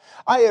life.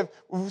 I have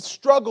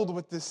struggled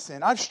with this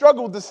sin. I've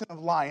struggled with the sin of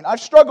lying. I've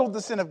struggled with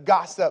the sin of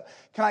gossip.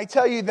 Can I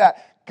tell you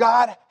that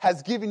God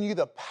has given you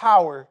the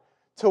power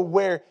to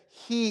where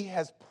He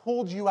has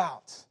pulled you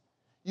out?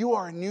 You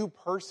are a new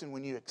person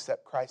when you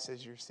accept Christ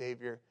as your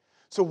Savior.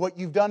 So what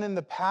you've done in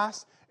the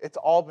past, it's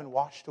all been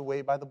washed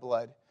away by the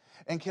blood.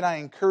 And can I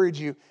encourage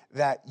you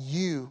that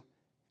you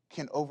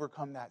can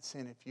overcome that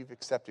sin if you've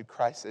accepted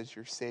Christ as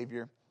your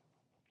Savior?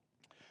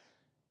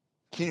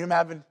 Can you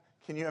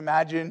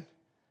imagine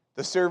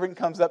the servant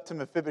comes up to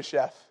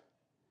Mephibosheth,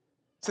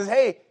 says,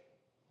 hey,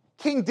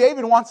 King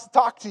David wants to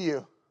talk to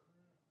you.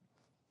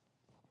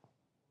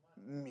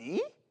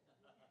 Me?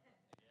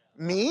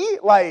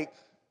 Like,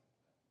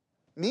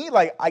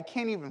 I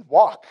can't even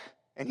walk,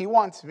 and he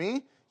wants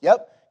me?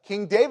 Yep,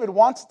 King David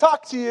wants to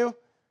talk to you.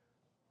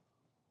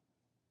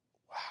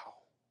 Wow.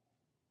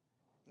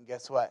 And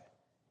guess what?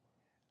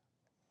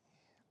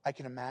 I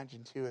can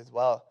imagine, too, as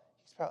well.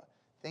 He's probably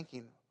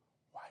thinking,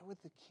 why would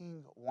the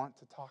king want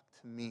to talk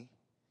to me?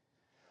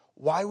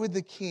 Why would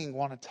the king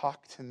want to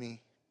talk to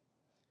me?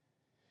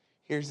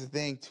 Here's the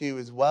thing, too,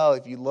 as well.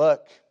 If you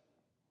look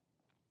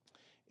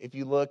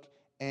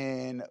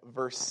in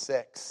verse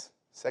 6,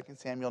 2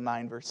 Samuel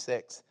 9, verse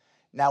 6.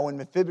 Now when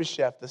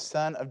Mephibosheth, the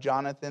son of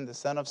Jonathan, the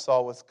son of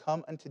Saul, was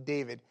come unto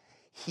David,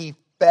 he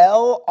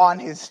fell on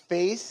his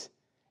face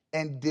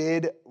and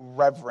did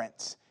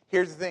reverence.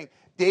 Here's the thing.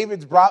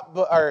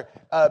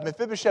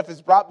 Mephibosheth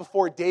is brought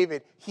before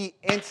David. He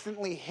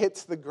instantly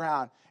hits the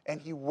ground and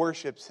he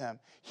worships him.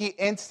 He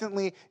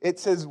instantly, it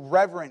says,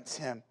 reverence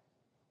him.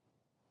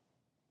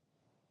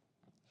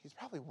 He's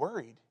probably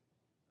worried.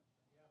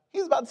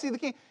 He's about to see the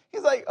king.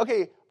 He's like,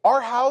 okay,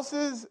 our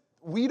houses,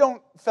 we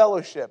don't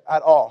fellowship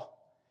at all.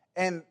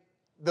 And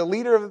the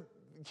leader of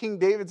King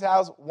David's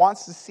house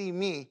wants to see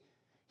me.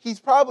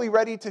 He's probably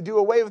ready to do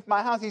away with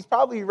my house. He's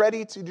probably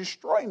ready to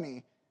destroy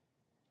me.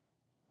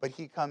 But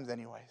he comes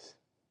anyways.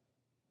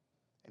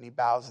 And he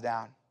bows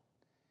down.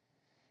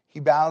 He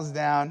bows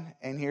down,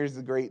 and here's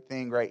the great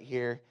thing right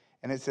here.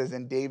 And it says,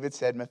 and David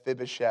said,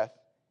 Mephibosheth.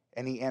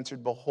 And he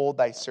answered, Behold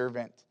thy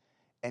servant.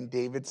 And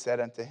David said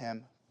unto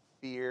him,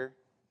 Fear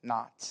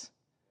not,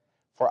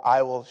 for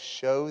I will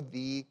show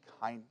thee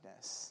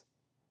kindness.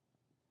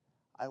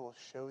 I will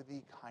show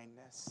thee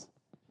kindness.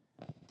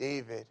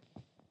 David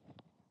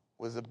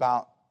was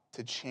about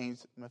to change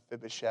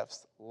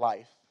Mephibosheth's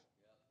life.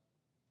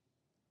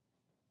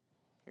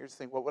 Here's the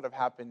thing, what would have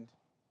happened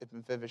if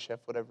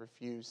Mephibosheth would have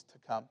refused to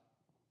come?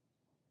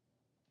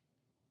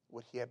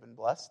 Would he have been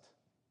blessed?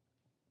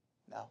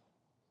 No.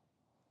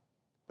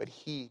 But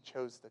he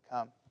chose to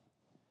come.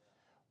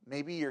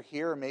 Maybe you're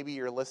here or maybe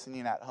you're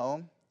listening at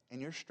home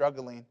and you're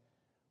struggling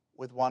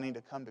with wanting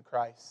to come to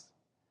Christ.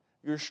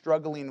 You're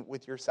struggling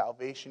with your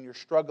salvation. You're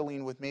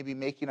struggling with maybe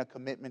making a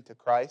commitment to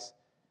Christ.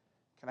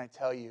 Can I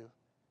tell you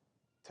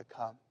to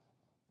come?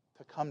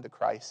 To come to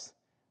Christ.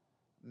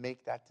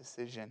 Make that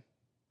decision.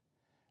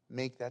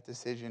 Make that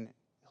decision.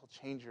 It'll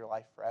change your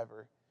life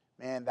forever.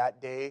 Man,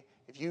 that day,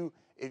 if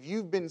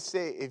you've been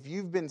saved,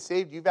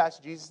 you've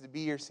asked Jesus to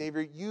be your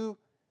Savior, you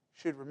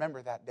should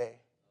remember that day.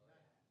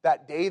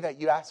 That day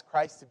that you asked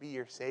Christ to be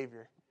your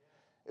Savior.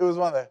 It was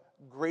one of the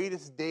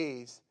greatest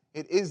days.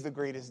 It is the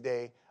greatest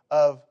day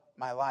of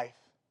my life.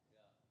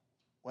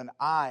 When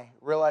I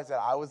realized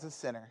that I was a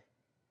sinner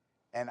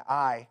and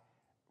I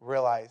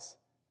realized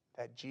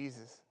that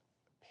Jesus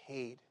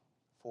paid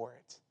for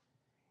it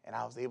and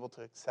I was able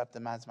to accept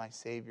him as my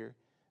Savior.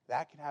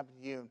 That can happen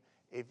to you.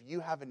 If you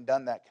haven't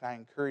done that, can I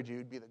encourage you? It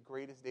would be the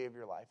greatest day of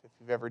your life if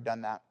you've ever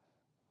done that.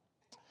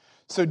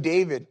 So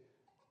David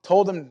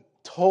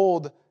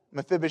told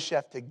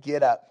Mephibosheth to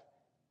get up.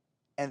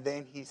 And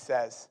then he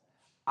says,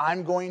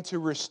 I'm going to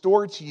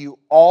restore to you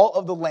all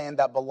of the land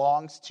that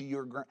belongs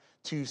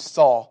to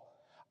Saul.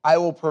 I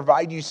will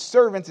provide you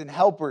servants and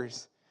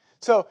helpers.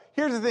 So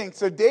here's the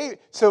thing.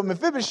 So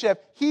Mephibosheth,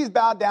 he's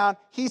bowed down.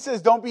 He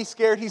says, don't be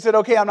scared. He said,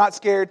 okay, I'm not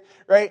scared,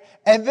 right?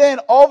 And then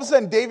all of a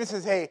sudden David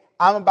says, hey,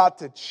 I'm about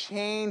to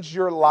change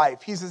your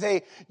life. He says,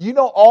 hey, you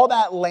know all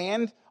that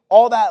land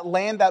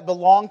that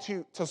belonged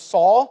to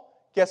Saul,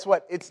 guess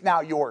what? It's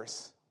now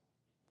yours.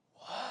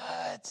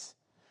 What?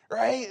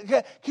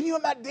 Right? Can you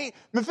imagine?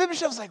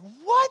 Mephibosheth was like,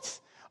 what?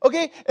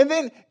 Okay, and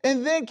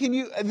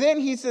then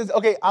he says,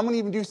 okay, I'm going to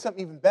even do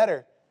something even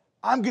better.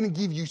 I'm going to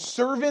give you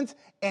servants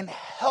and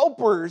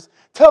helpers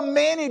to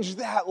manage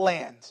that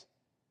land.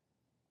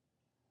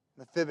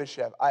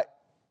 Mephibosheth,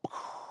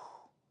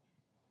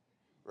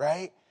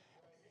 right?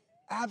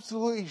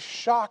 Absolutely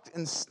shocked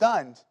and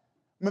stunned.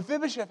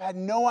 Mephibosheth had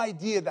no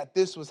idea that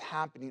this was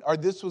happening or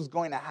this was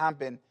going to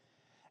happen.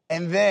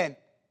 And then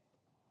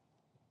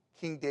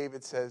King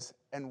David says,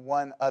 and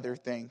one other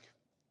thing,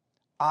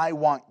 I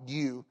want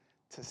you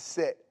to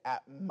sit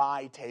at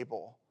my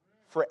table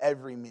for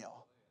every meal.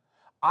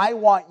 I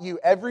want you,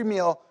 every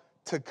meal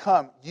to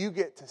come, you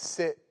get to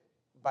sit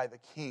by the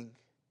king.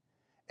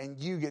 And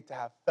you get to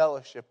have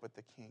fellowship with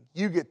the king.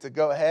 You get to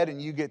go ahead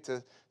and you get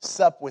to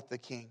sup with the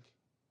king.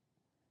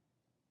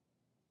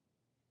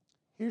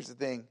 Here's the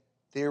thing.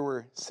 There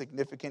were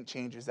significant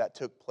changes that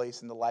took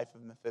place in the life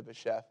of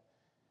Mephibosheth.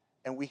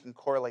 And we can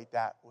correlate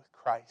that with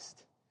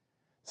Christ.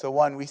 So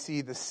one, we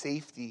see the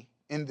safety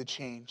in the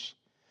change.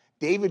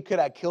 David could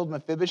have killed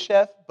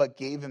Mephibosheth, but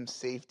gave him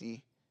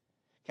safety.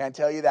 Can I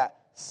tell you that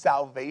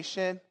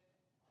salvation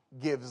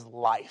gives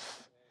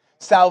life?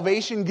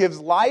 Salvation gives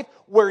life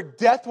where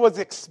death was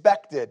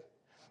expected.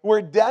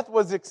 Where death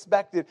was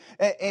expected.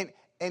 And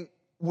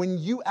when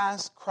you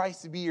ask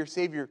Christ to be your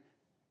Savior,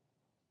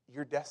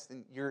 your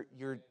destiny,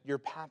 your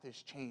path has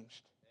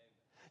changed.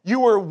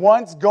 You were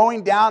once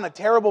going down a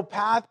terrible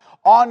path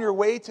on your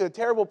way to a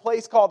terrible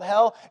place called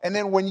hell. And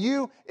then when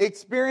you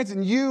experience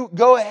and you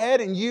go ahead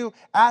and you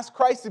ask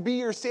Christ to be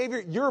your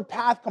Savior, your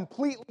path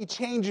completely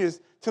changes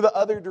to the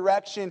other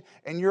direction.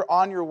 And you're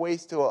on your way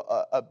to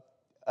a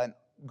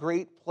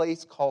great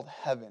place called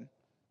heaven.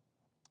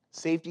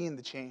 Safety in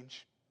the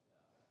change.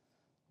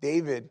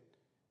 David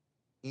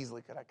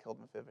easily could have killed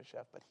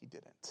Mephibosheth, but he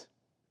didn't.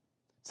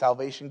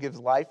 Salvation gives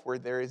life where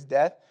there is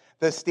death.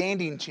 The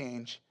standing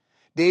change.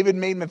 David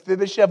made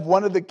Mephibosheth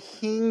one of the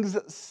king's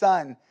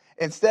son.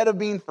 Instead of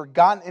being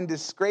forgotten and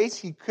disgraced,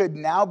 he could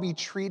now be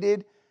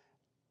treated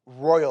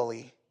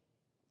royally.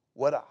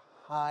 What a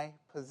high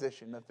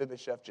position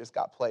Mephibosheth just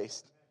got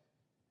placed.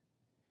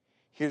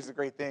 Here's the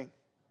great thing.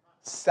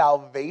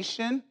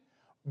 Salvation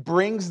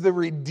brings the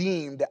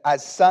redeemed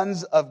as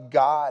sons of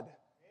God.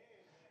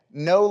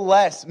 No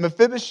less.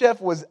 Mephibosheth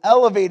was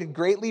elevated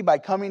greatly by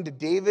coming to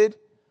David,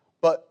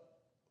 but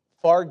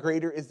far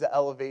greater is the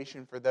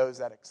elevation for those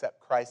that accept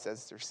Christ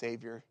as their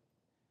Savior.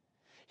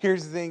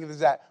 Here's the thing, is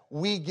that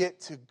we get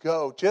to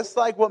go, just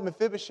like what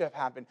Mephibosheth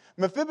happened.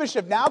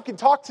 Mephibosheth now can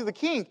talk to the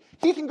king.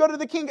 He can go to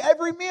the king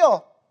every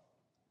meal.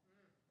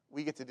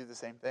 We get to do the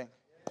same thing.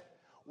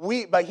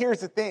 But here's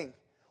the thing.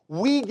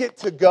 We get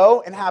to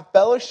go and have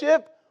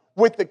fellowship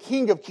with the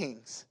King of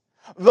Kings,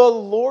 the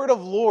Lord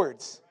of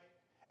Lords.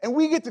 And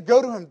we get to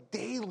go to him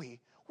daily.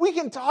 We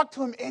can talk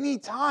to him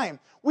anytime.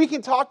 We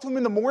can talk to him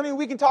in the morning.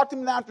 We can talk to him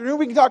in the afternoon.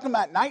 We can talk to him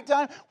at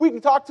nighttime. We can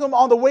talk to him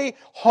on the way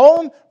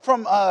home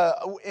from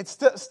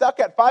stuck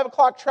at 5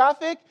 o'clock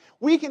traffic.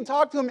 We can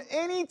talk to him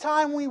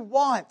anytime we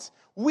want.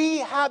 We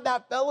have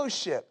that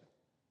fellowship.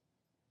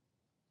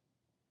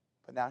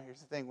 But now here's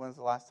the thing. When's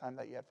the last time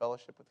that you had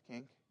fellowship with the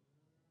king?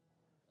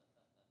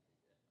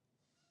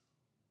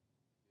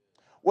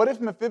 What if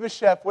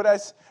Mephibosheth,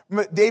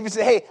 David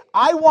said, hey,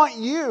 I want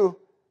you,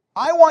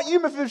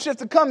 Mephibosheth,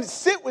 to come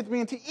sit with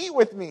me and to eat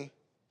with me.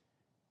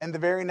 And the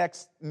very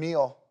next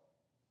meal,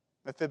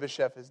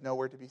 Mephibosheth is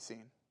nowhere to be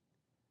seen.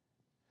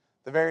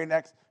 The very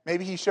next,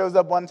 maybe he shows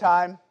up one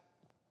time.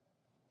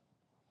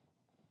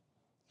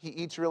 He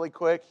eats really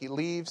quick. He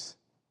leaves.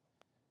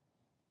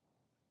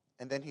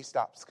 And then he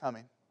stops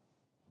coming.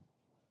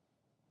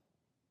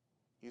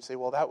 You say,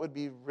 well, that would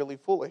be really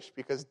foolish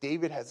because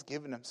David has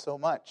given him so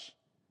much.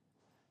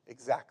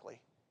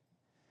 Exactly.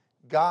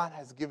 God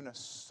has given us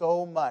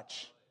so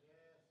much.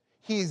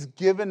 He's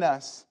given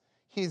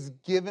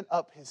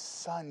up his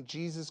son,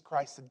 Jesus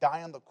Christ, to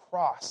die on the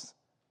cross.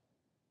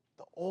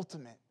 The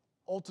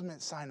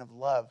ultimate sign of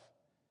love.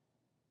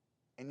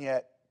 And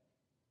yet,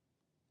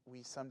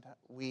 we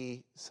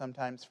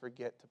sometimes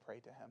forget to pray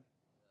to him.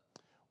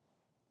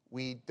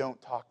 We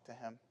don't talk to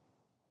him.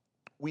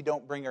 We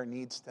don't bring our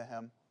needs to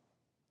him.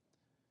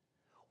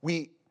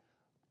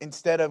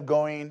 Instead of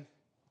going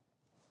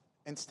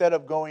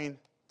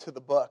to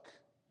the book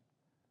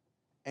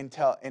and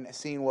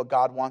seeing what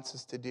God wants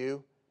us to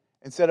do,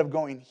 instead of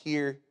going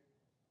here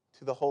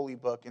to the holy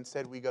book,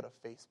 instead we go to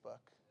Facebook.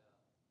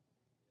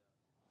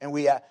 And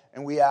we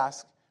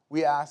ask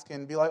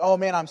and be like, oh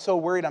man, I'm so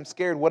worried, I'm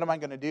scared, what am I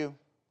going to do?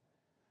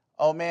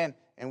 Oh man,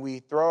 and we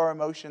throw our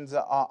emotions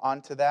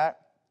onto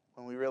that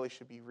when we really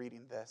should be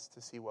reading this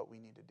to see what we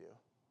need to do.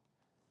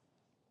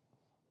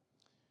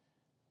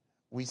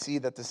 We see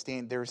that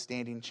there was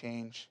standing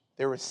change.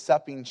 There was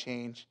supping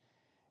change.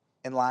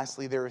 And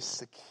lastly, there was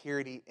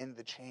security in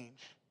the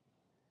change.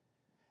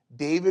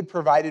 David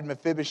provided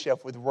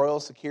Mephibosheth with royal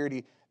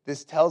security.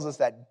 This tells us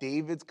that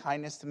David's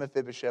kindness to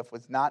Mephibosheth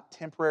was not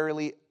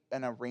temporarily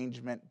an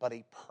arrangement, but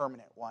a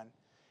permanent one.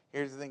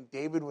 Here's the thing.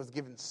 David was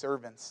given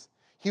servants.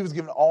 He was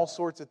given all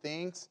sorts of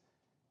things.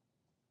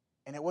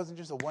 And it wasn't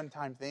just a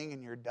one-time thing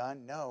and you're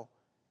done. No.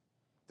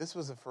 This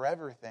was a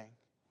forever thing.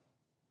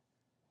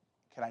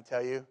 Can I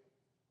tell you?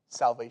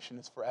 Salvation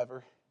is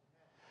forever.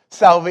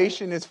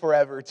 Salvation is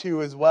forever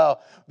too as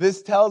well.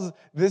 This tells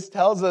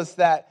us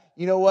that,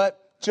 you know what?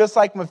 Just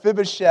like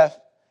Mephibosheth,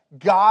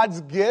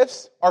 God's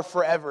gifts are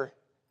forever.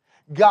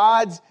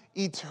 God's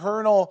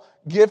eternal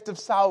gift of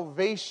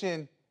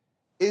salvation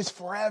is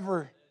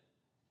forever.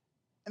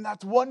 And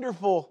that's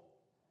wonderful.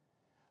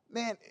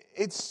 Man,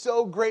 it's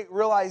so great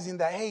realizing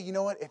that, hey, you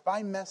know what? If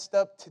I messed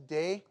up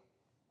today,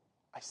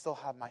 I still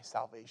have my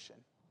salvation.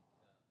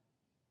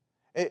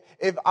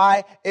 If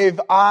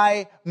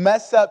I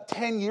mess up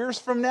 10 years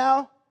from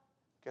now,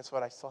 guess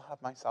what? I still have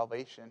my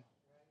salvation.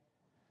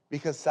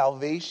 Because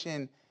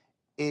salvation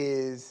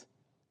is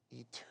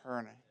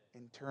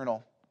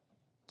eternal.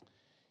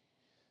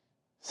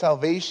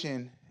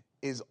 Salvation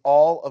is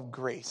all of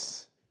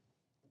grace.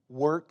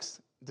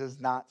 Works does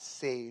not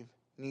save,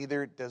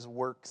 neither does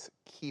works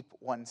keep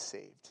one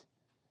saved.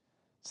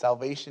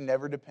 Salvation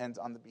never depends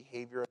on the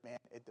behavior of man.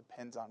 It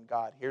depends on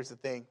God. Here's the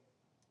thing.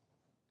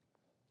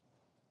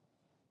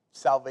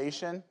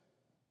 Salvation,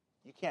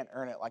 you can't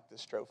earn it like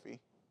this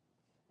trophy.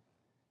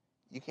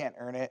 You can't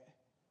earn it.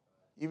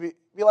 You'd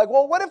be like,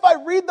 well, what if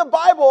I read the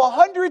Bible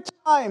 100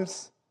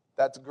 times?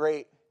 That's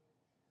great,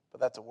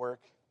 but that's a work.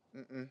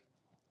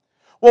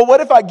 Well, what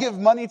if I give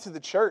money to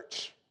the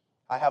church?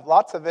 I have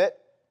lots of it.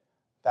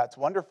 That's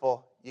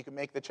wonderful. You can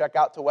make the check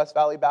out to West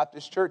Valley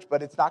Baptist Church,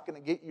 but it's not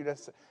going to get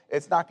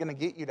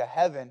you to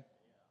heaven.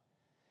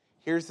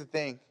 Here's the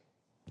thing.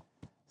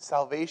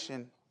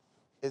 Salvation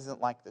isn't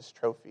like this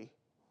trophy.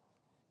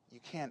 You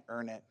can't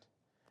earn it.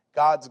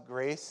 God's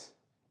grace,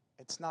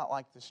 it's not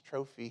like this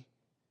trophy.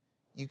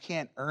 You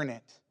can't earn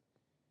it.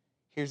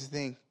 Here's the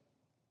thing.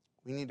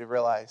 We need to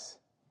realize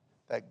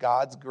that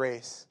God's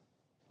grace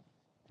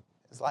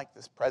is like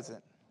this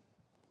present.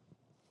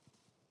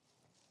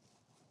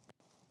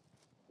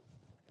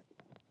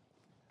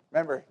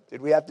 Remember,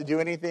 did we have to do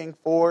anything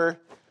for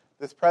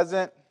this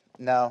present?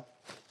 No.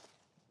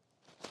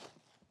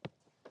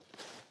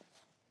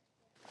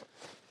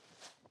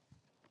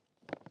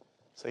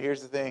 So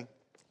here's the thing.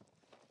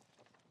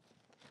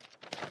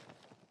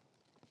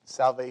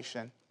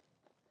 Salvation.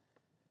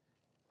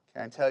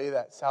 Can I tell you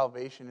that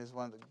salvation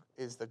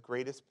is the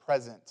greatest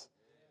present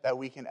that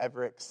we can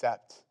ever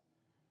accept?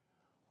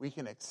 We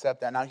can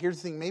accept that. Now here's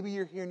the thing. Maybe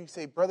you're here and you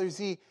say, Brother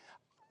Z,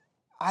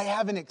 I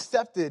haven't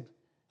accepted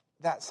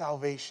that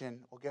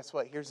salvation. Well, guess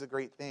what? Here's the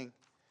great thing.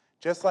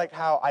 Just like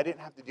how I didn't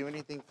have to do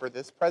anything for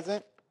this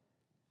present,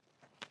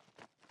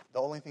 the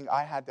only thing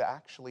I had to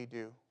actually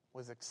do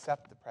was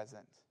accept the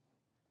present.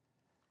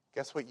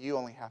 Guess what you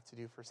only have to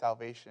do for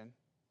salvation?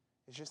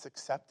 Is just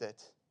accept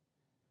it.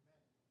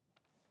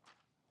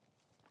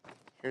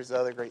 Here's the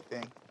other great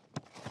thing.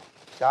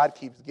 God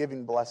keeps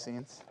giving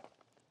blessings.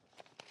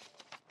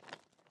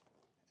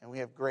 And we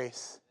have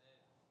grace.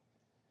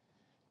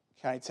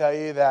 Can I tell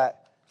you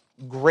that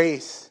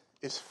grace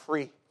is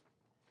free?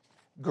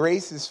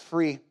 Grace is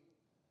free. You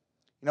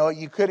know,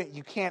 you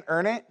can't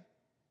earn it,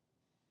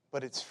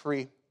 but it's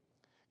free.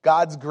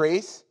 God's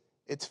grace,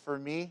 it's for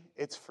me,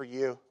 it's for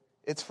you.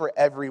 It's for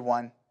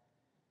everyone.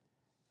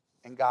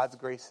 And God's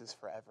grace is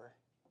forever.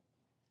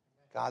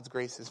 God's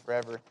grace is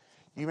forever.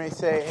 You may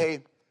say,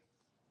 hey,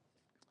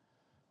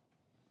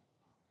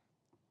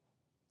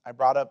 I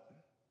brought up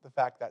the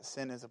fact that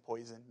sin is a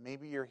poison.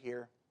 Maybe you're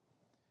here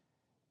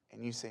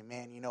and you say,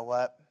 man, you know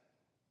what?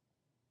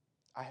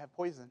 I have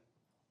poison.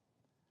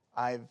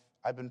 I've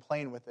been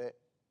playing with it.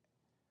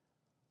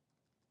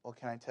 Well,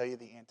 can I tell you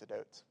the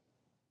antidote?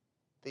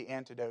 The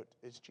antidote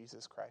is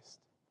Jesus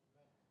Christ.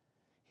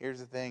 Here's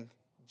the thing.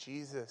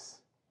 Jesus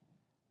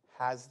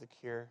has the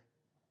cure.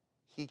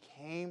 He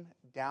came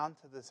down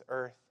to this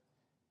earth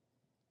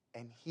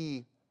and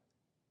he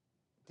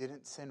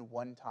didn't sin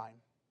one time.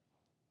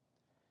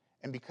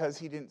 And because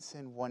he didn't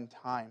sin one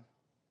time,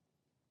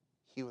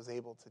 he was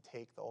able to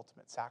take the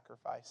ultimate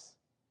sacrifice.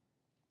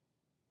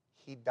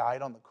 He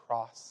died on the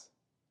cross.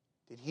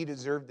 Did he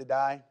deserve to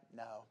die?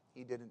 No,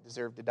 he didn't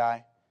deserve to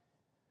die.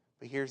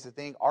 But here's the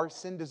thing. Our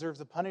sin deserves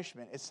a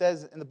punishment. It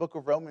says in the book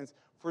of Romans,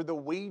 for the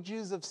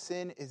wages of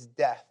sin is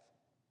death.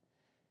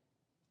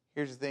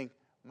 Here's the thing.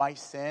 My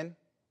sin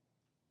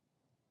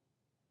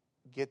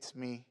gets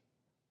me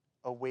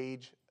a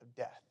wage of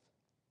death.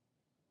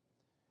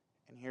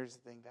 And here's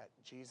the thing, that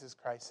Jesus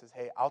Christ says,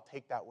 hey, I'll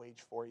take that wage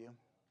for you.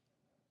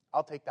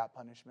 I'll take that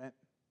punishment.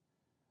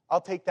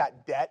 I'll take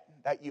that debt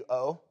that you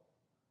owe.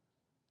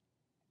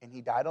 And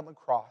he died on the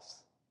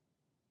cross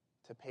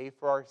to pay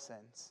for our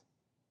sins.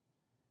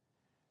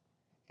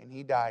 And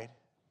he died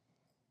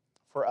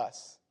for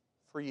us,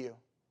 for you.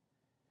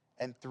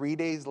 And 3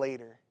 days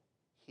later,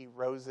 he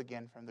rose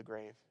again from the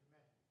grave.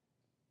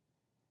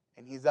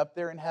 And he's up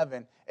there in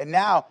heaven. And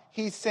now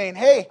he's saying,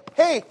 hey,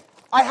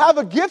 I have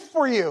a gift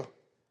for you.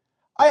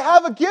 I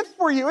have a gift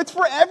for you. It's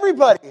for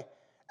everybody.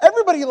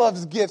 Everybody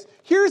loves gifts.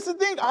 Here's the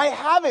thing. I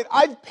have it.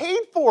 I've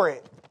paid for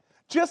it.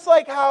 Just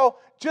like how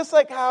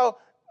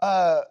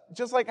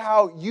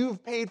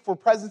you've paid for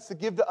presents to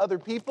give to other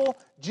people,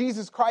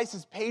 Jesus Christ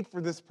has paid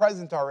for this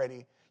present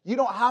already. You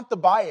don't have to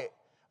buy it.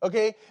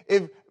 Okay?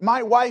 If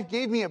my wife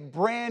gave me a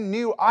brand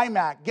new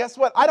iMac, guess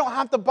what? I don't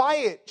have to buy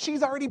it.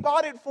 She's already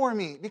bought it for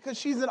me because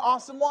she's an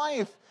awesome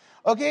wife.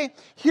 Okay?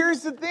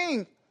 Here's the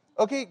thing.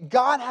 Okay?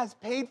 God has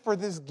paid for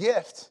this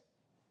gift.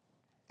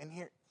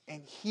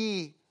 And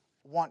he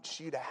wants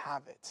you to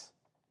have it.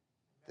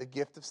 The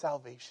gift of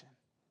salvation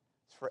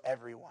is for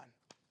everyone.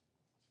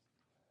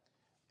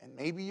 And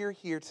maybe you're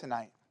here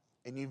tonight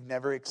and you've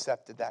never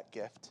accepted that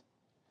gift.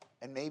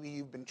 And maybe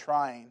you've been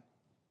trying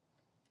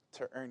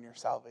to earn your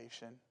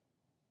salvation.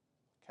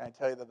 Can I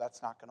tell you that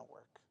that's not going to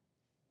work?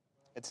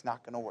 It's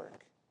not going to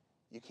work.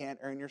 You can't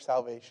earn your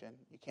salvation.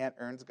 You can't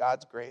earn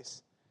God's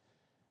grace.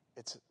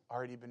 It's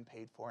already been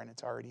paid for and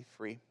it's already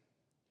free.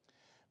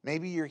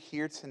 Maybe you're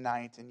here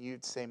tonight and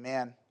you'd say,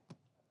 man,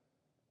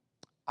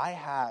 I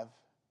have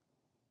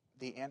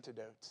the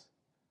antidote,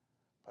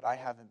 but I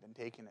haven't been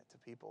taking it to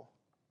people.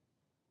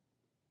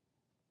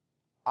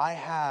 I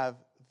have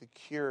the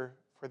cure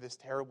for this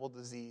terrible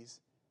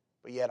disease,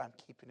 but yet I'm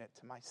keeping it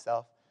to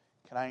myself.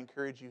 Can I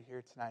encourage you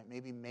here tonight?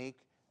 Maybe make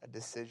a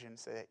decision.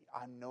 Say,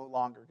 I'm no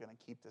longer going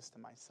to keep this to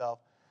myself.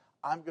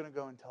 I'm going to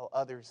go and tell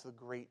others the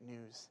great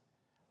news.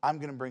 I'm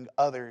going to bring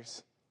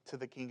others to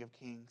the King of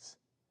Kings.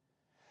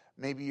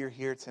 Maybe you're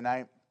here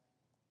tonight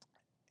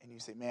and you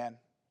say, man,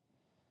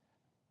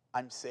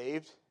 I'm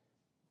saved.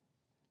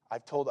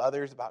 I've told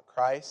others about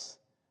Christ,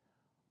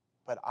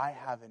 but I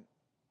haven't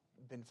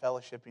been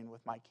fellowshipping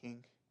with my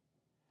King.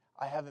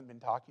 I haven't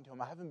been talking to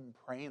him. I haven't been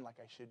praying like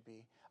I should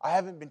be. I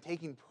haven't been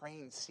taking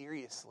praying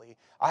seriously.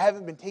 I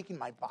haven't been taking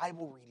my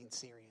Bible reading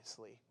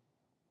seriously.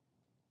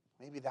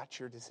 Maybe that's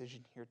your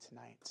decision here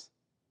tonight.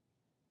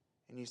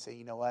 And you say,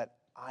 you know what?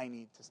 I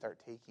need to start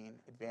taking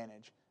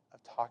advantage of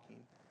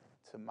talking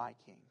to my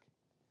King,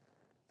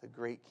 the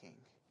great King.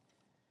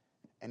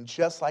 And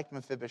just like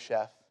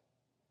Mephibosheth,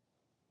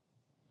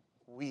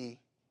 we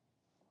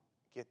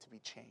get to be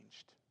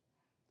changed.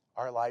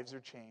 Our lives are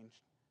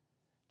changed.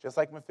 Just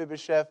like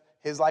Mephibosheth,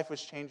 his life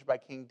was changed by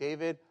King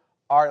David,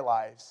 our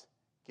lives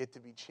get to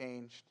be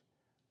changed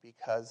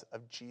because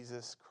of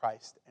Jesus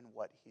Christ and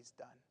what he's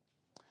done.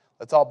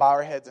 Let's all bow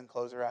our heads and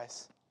close our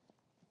eyes.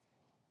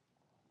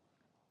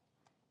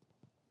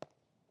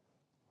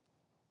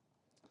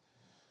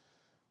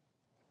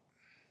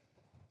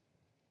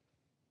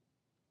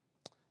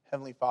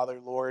 Heavenly Father,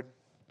 Lord,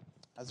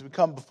 as we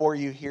come before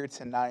you here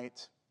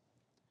tonight,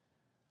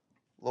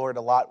 Lord,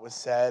 a lot was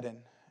said,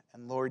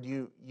 and Lord,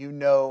 you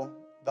know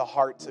the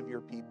hearts of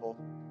your people.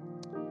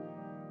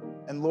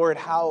 And Lord,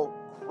 how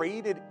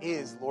great it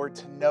is, Lord,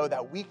 to know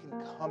that we can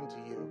come to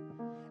you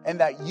and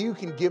that you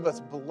can give us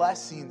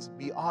blessings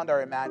beyond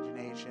our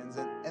imaginations.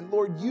 And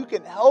Lord, you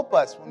can help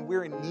us when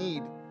we're in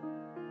need.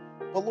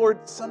 But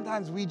Lord,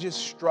 sometimes we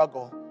just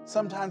struggle.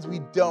 Sometimes we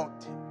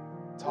don't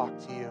talk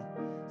to you.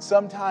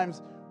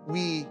 Sometimes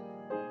we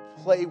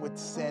play with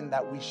sin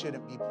that we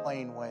shouldn't be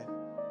playing with.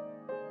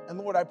 And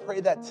Lord, I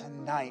pray that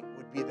tonight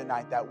would be the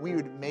night that we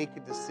would make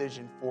a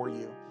decision for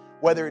you.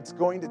 Whether it's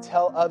going to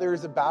tell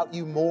others about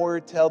you more,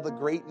 tell the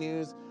great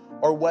news,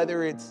 or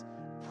whether it's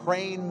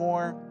praying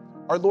more.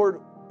 Or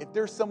Lord, if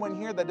there's someone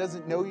here that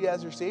doesn't know you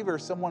as your Savior, or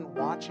someone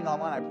watching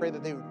online, I pray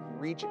that they would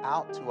reach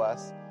out to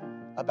us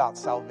about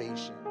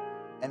salvation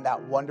and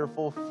that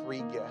wonderful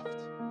free gift.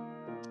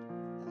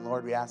 And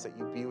Lord, we ask that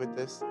you be with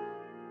us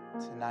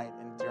tonight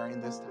and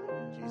during this time.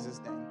 In Jesus'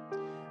 name.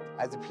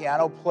 As the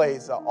piano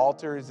plays, the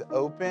altar is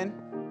open.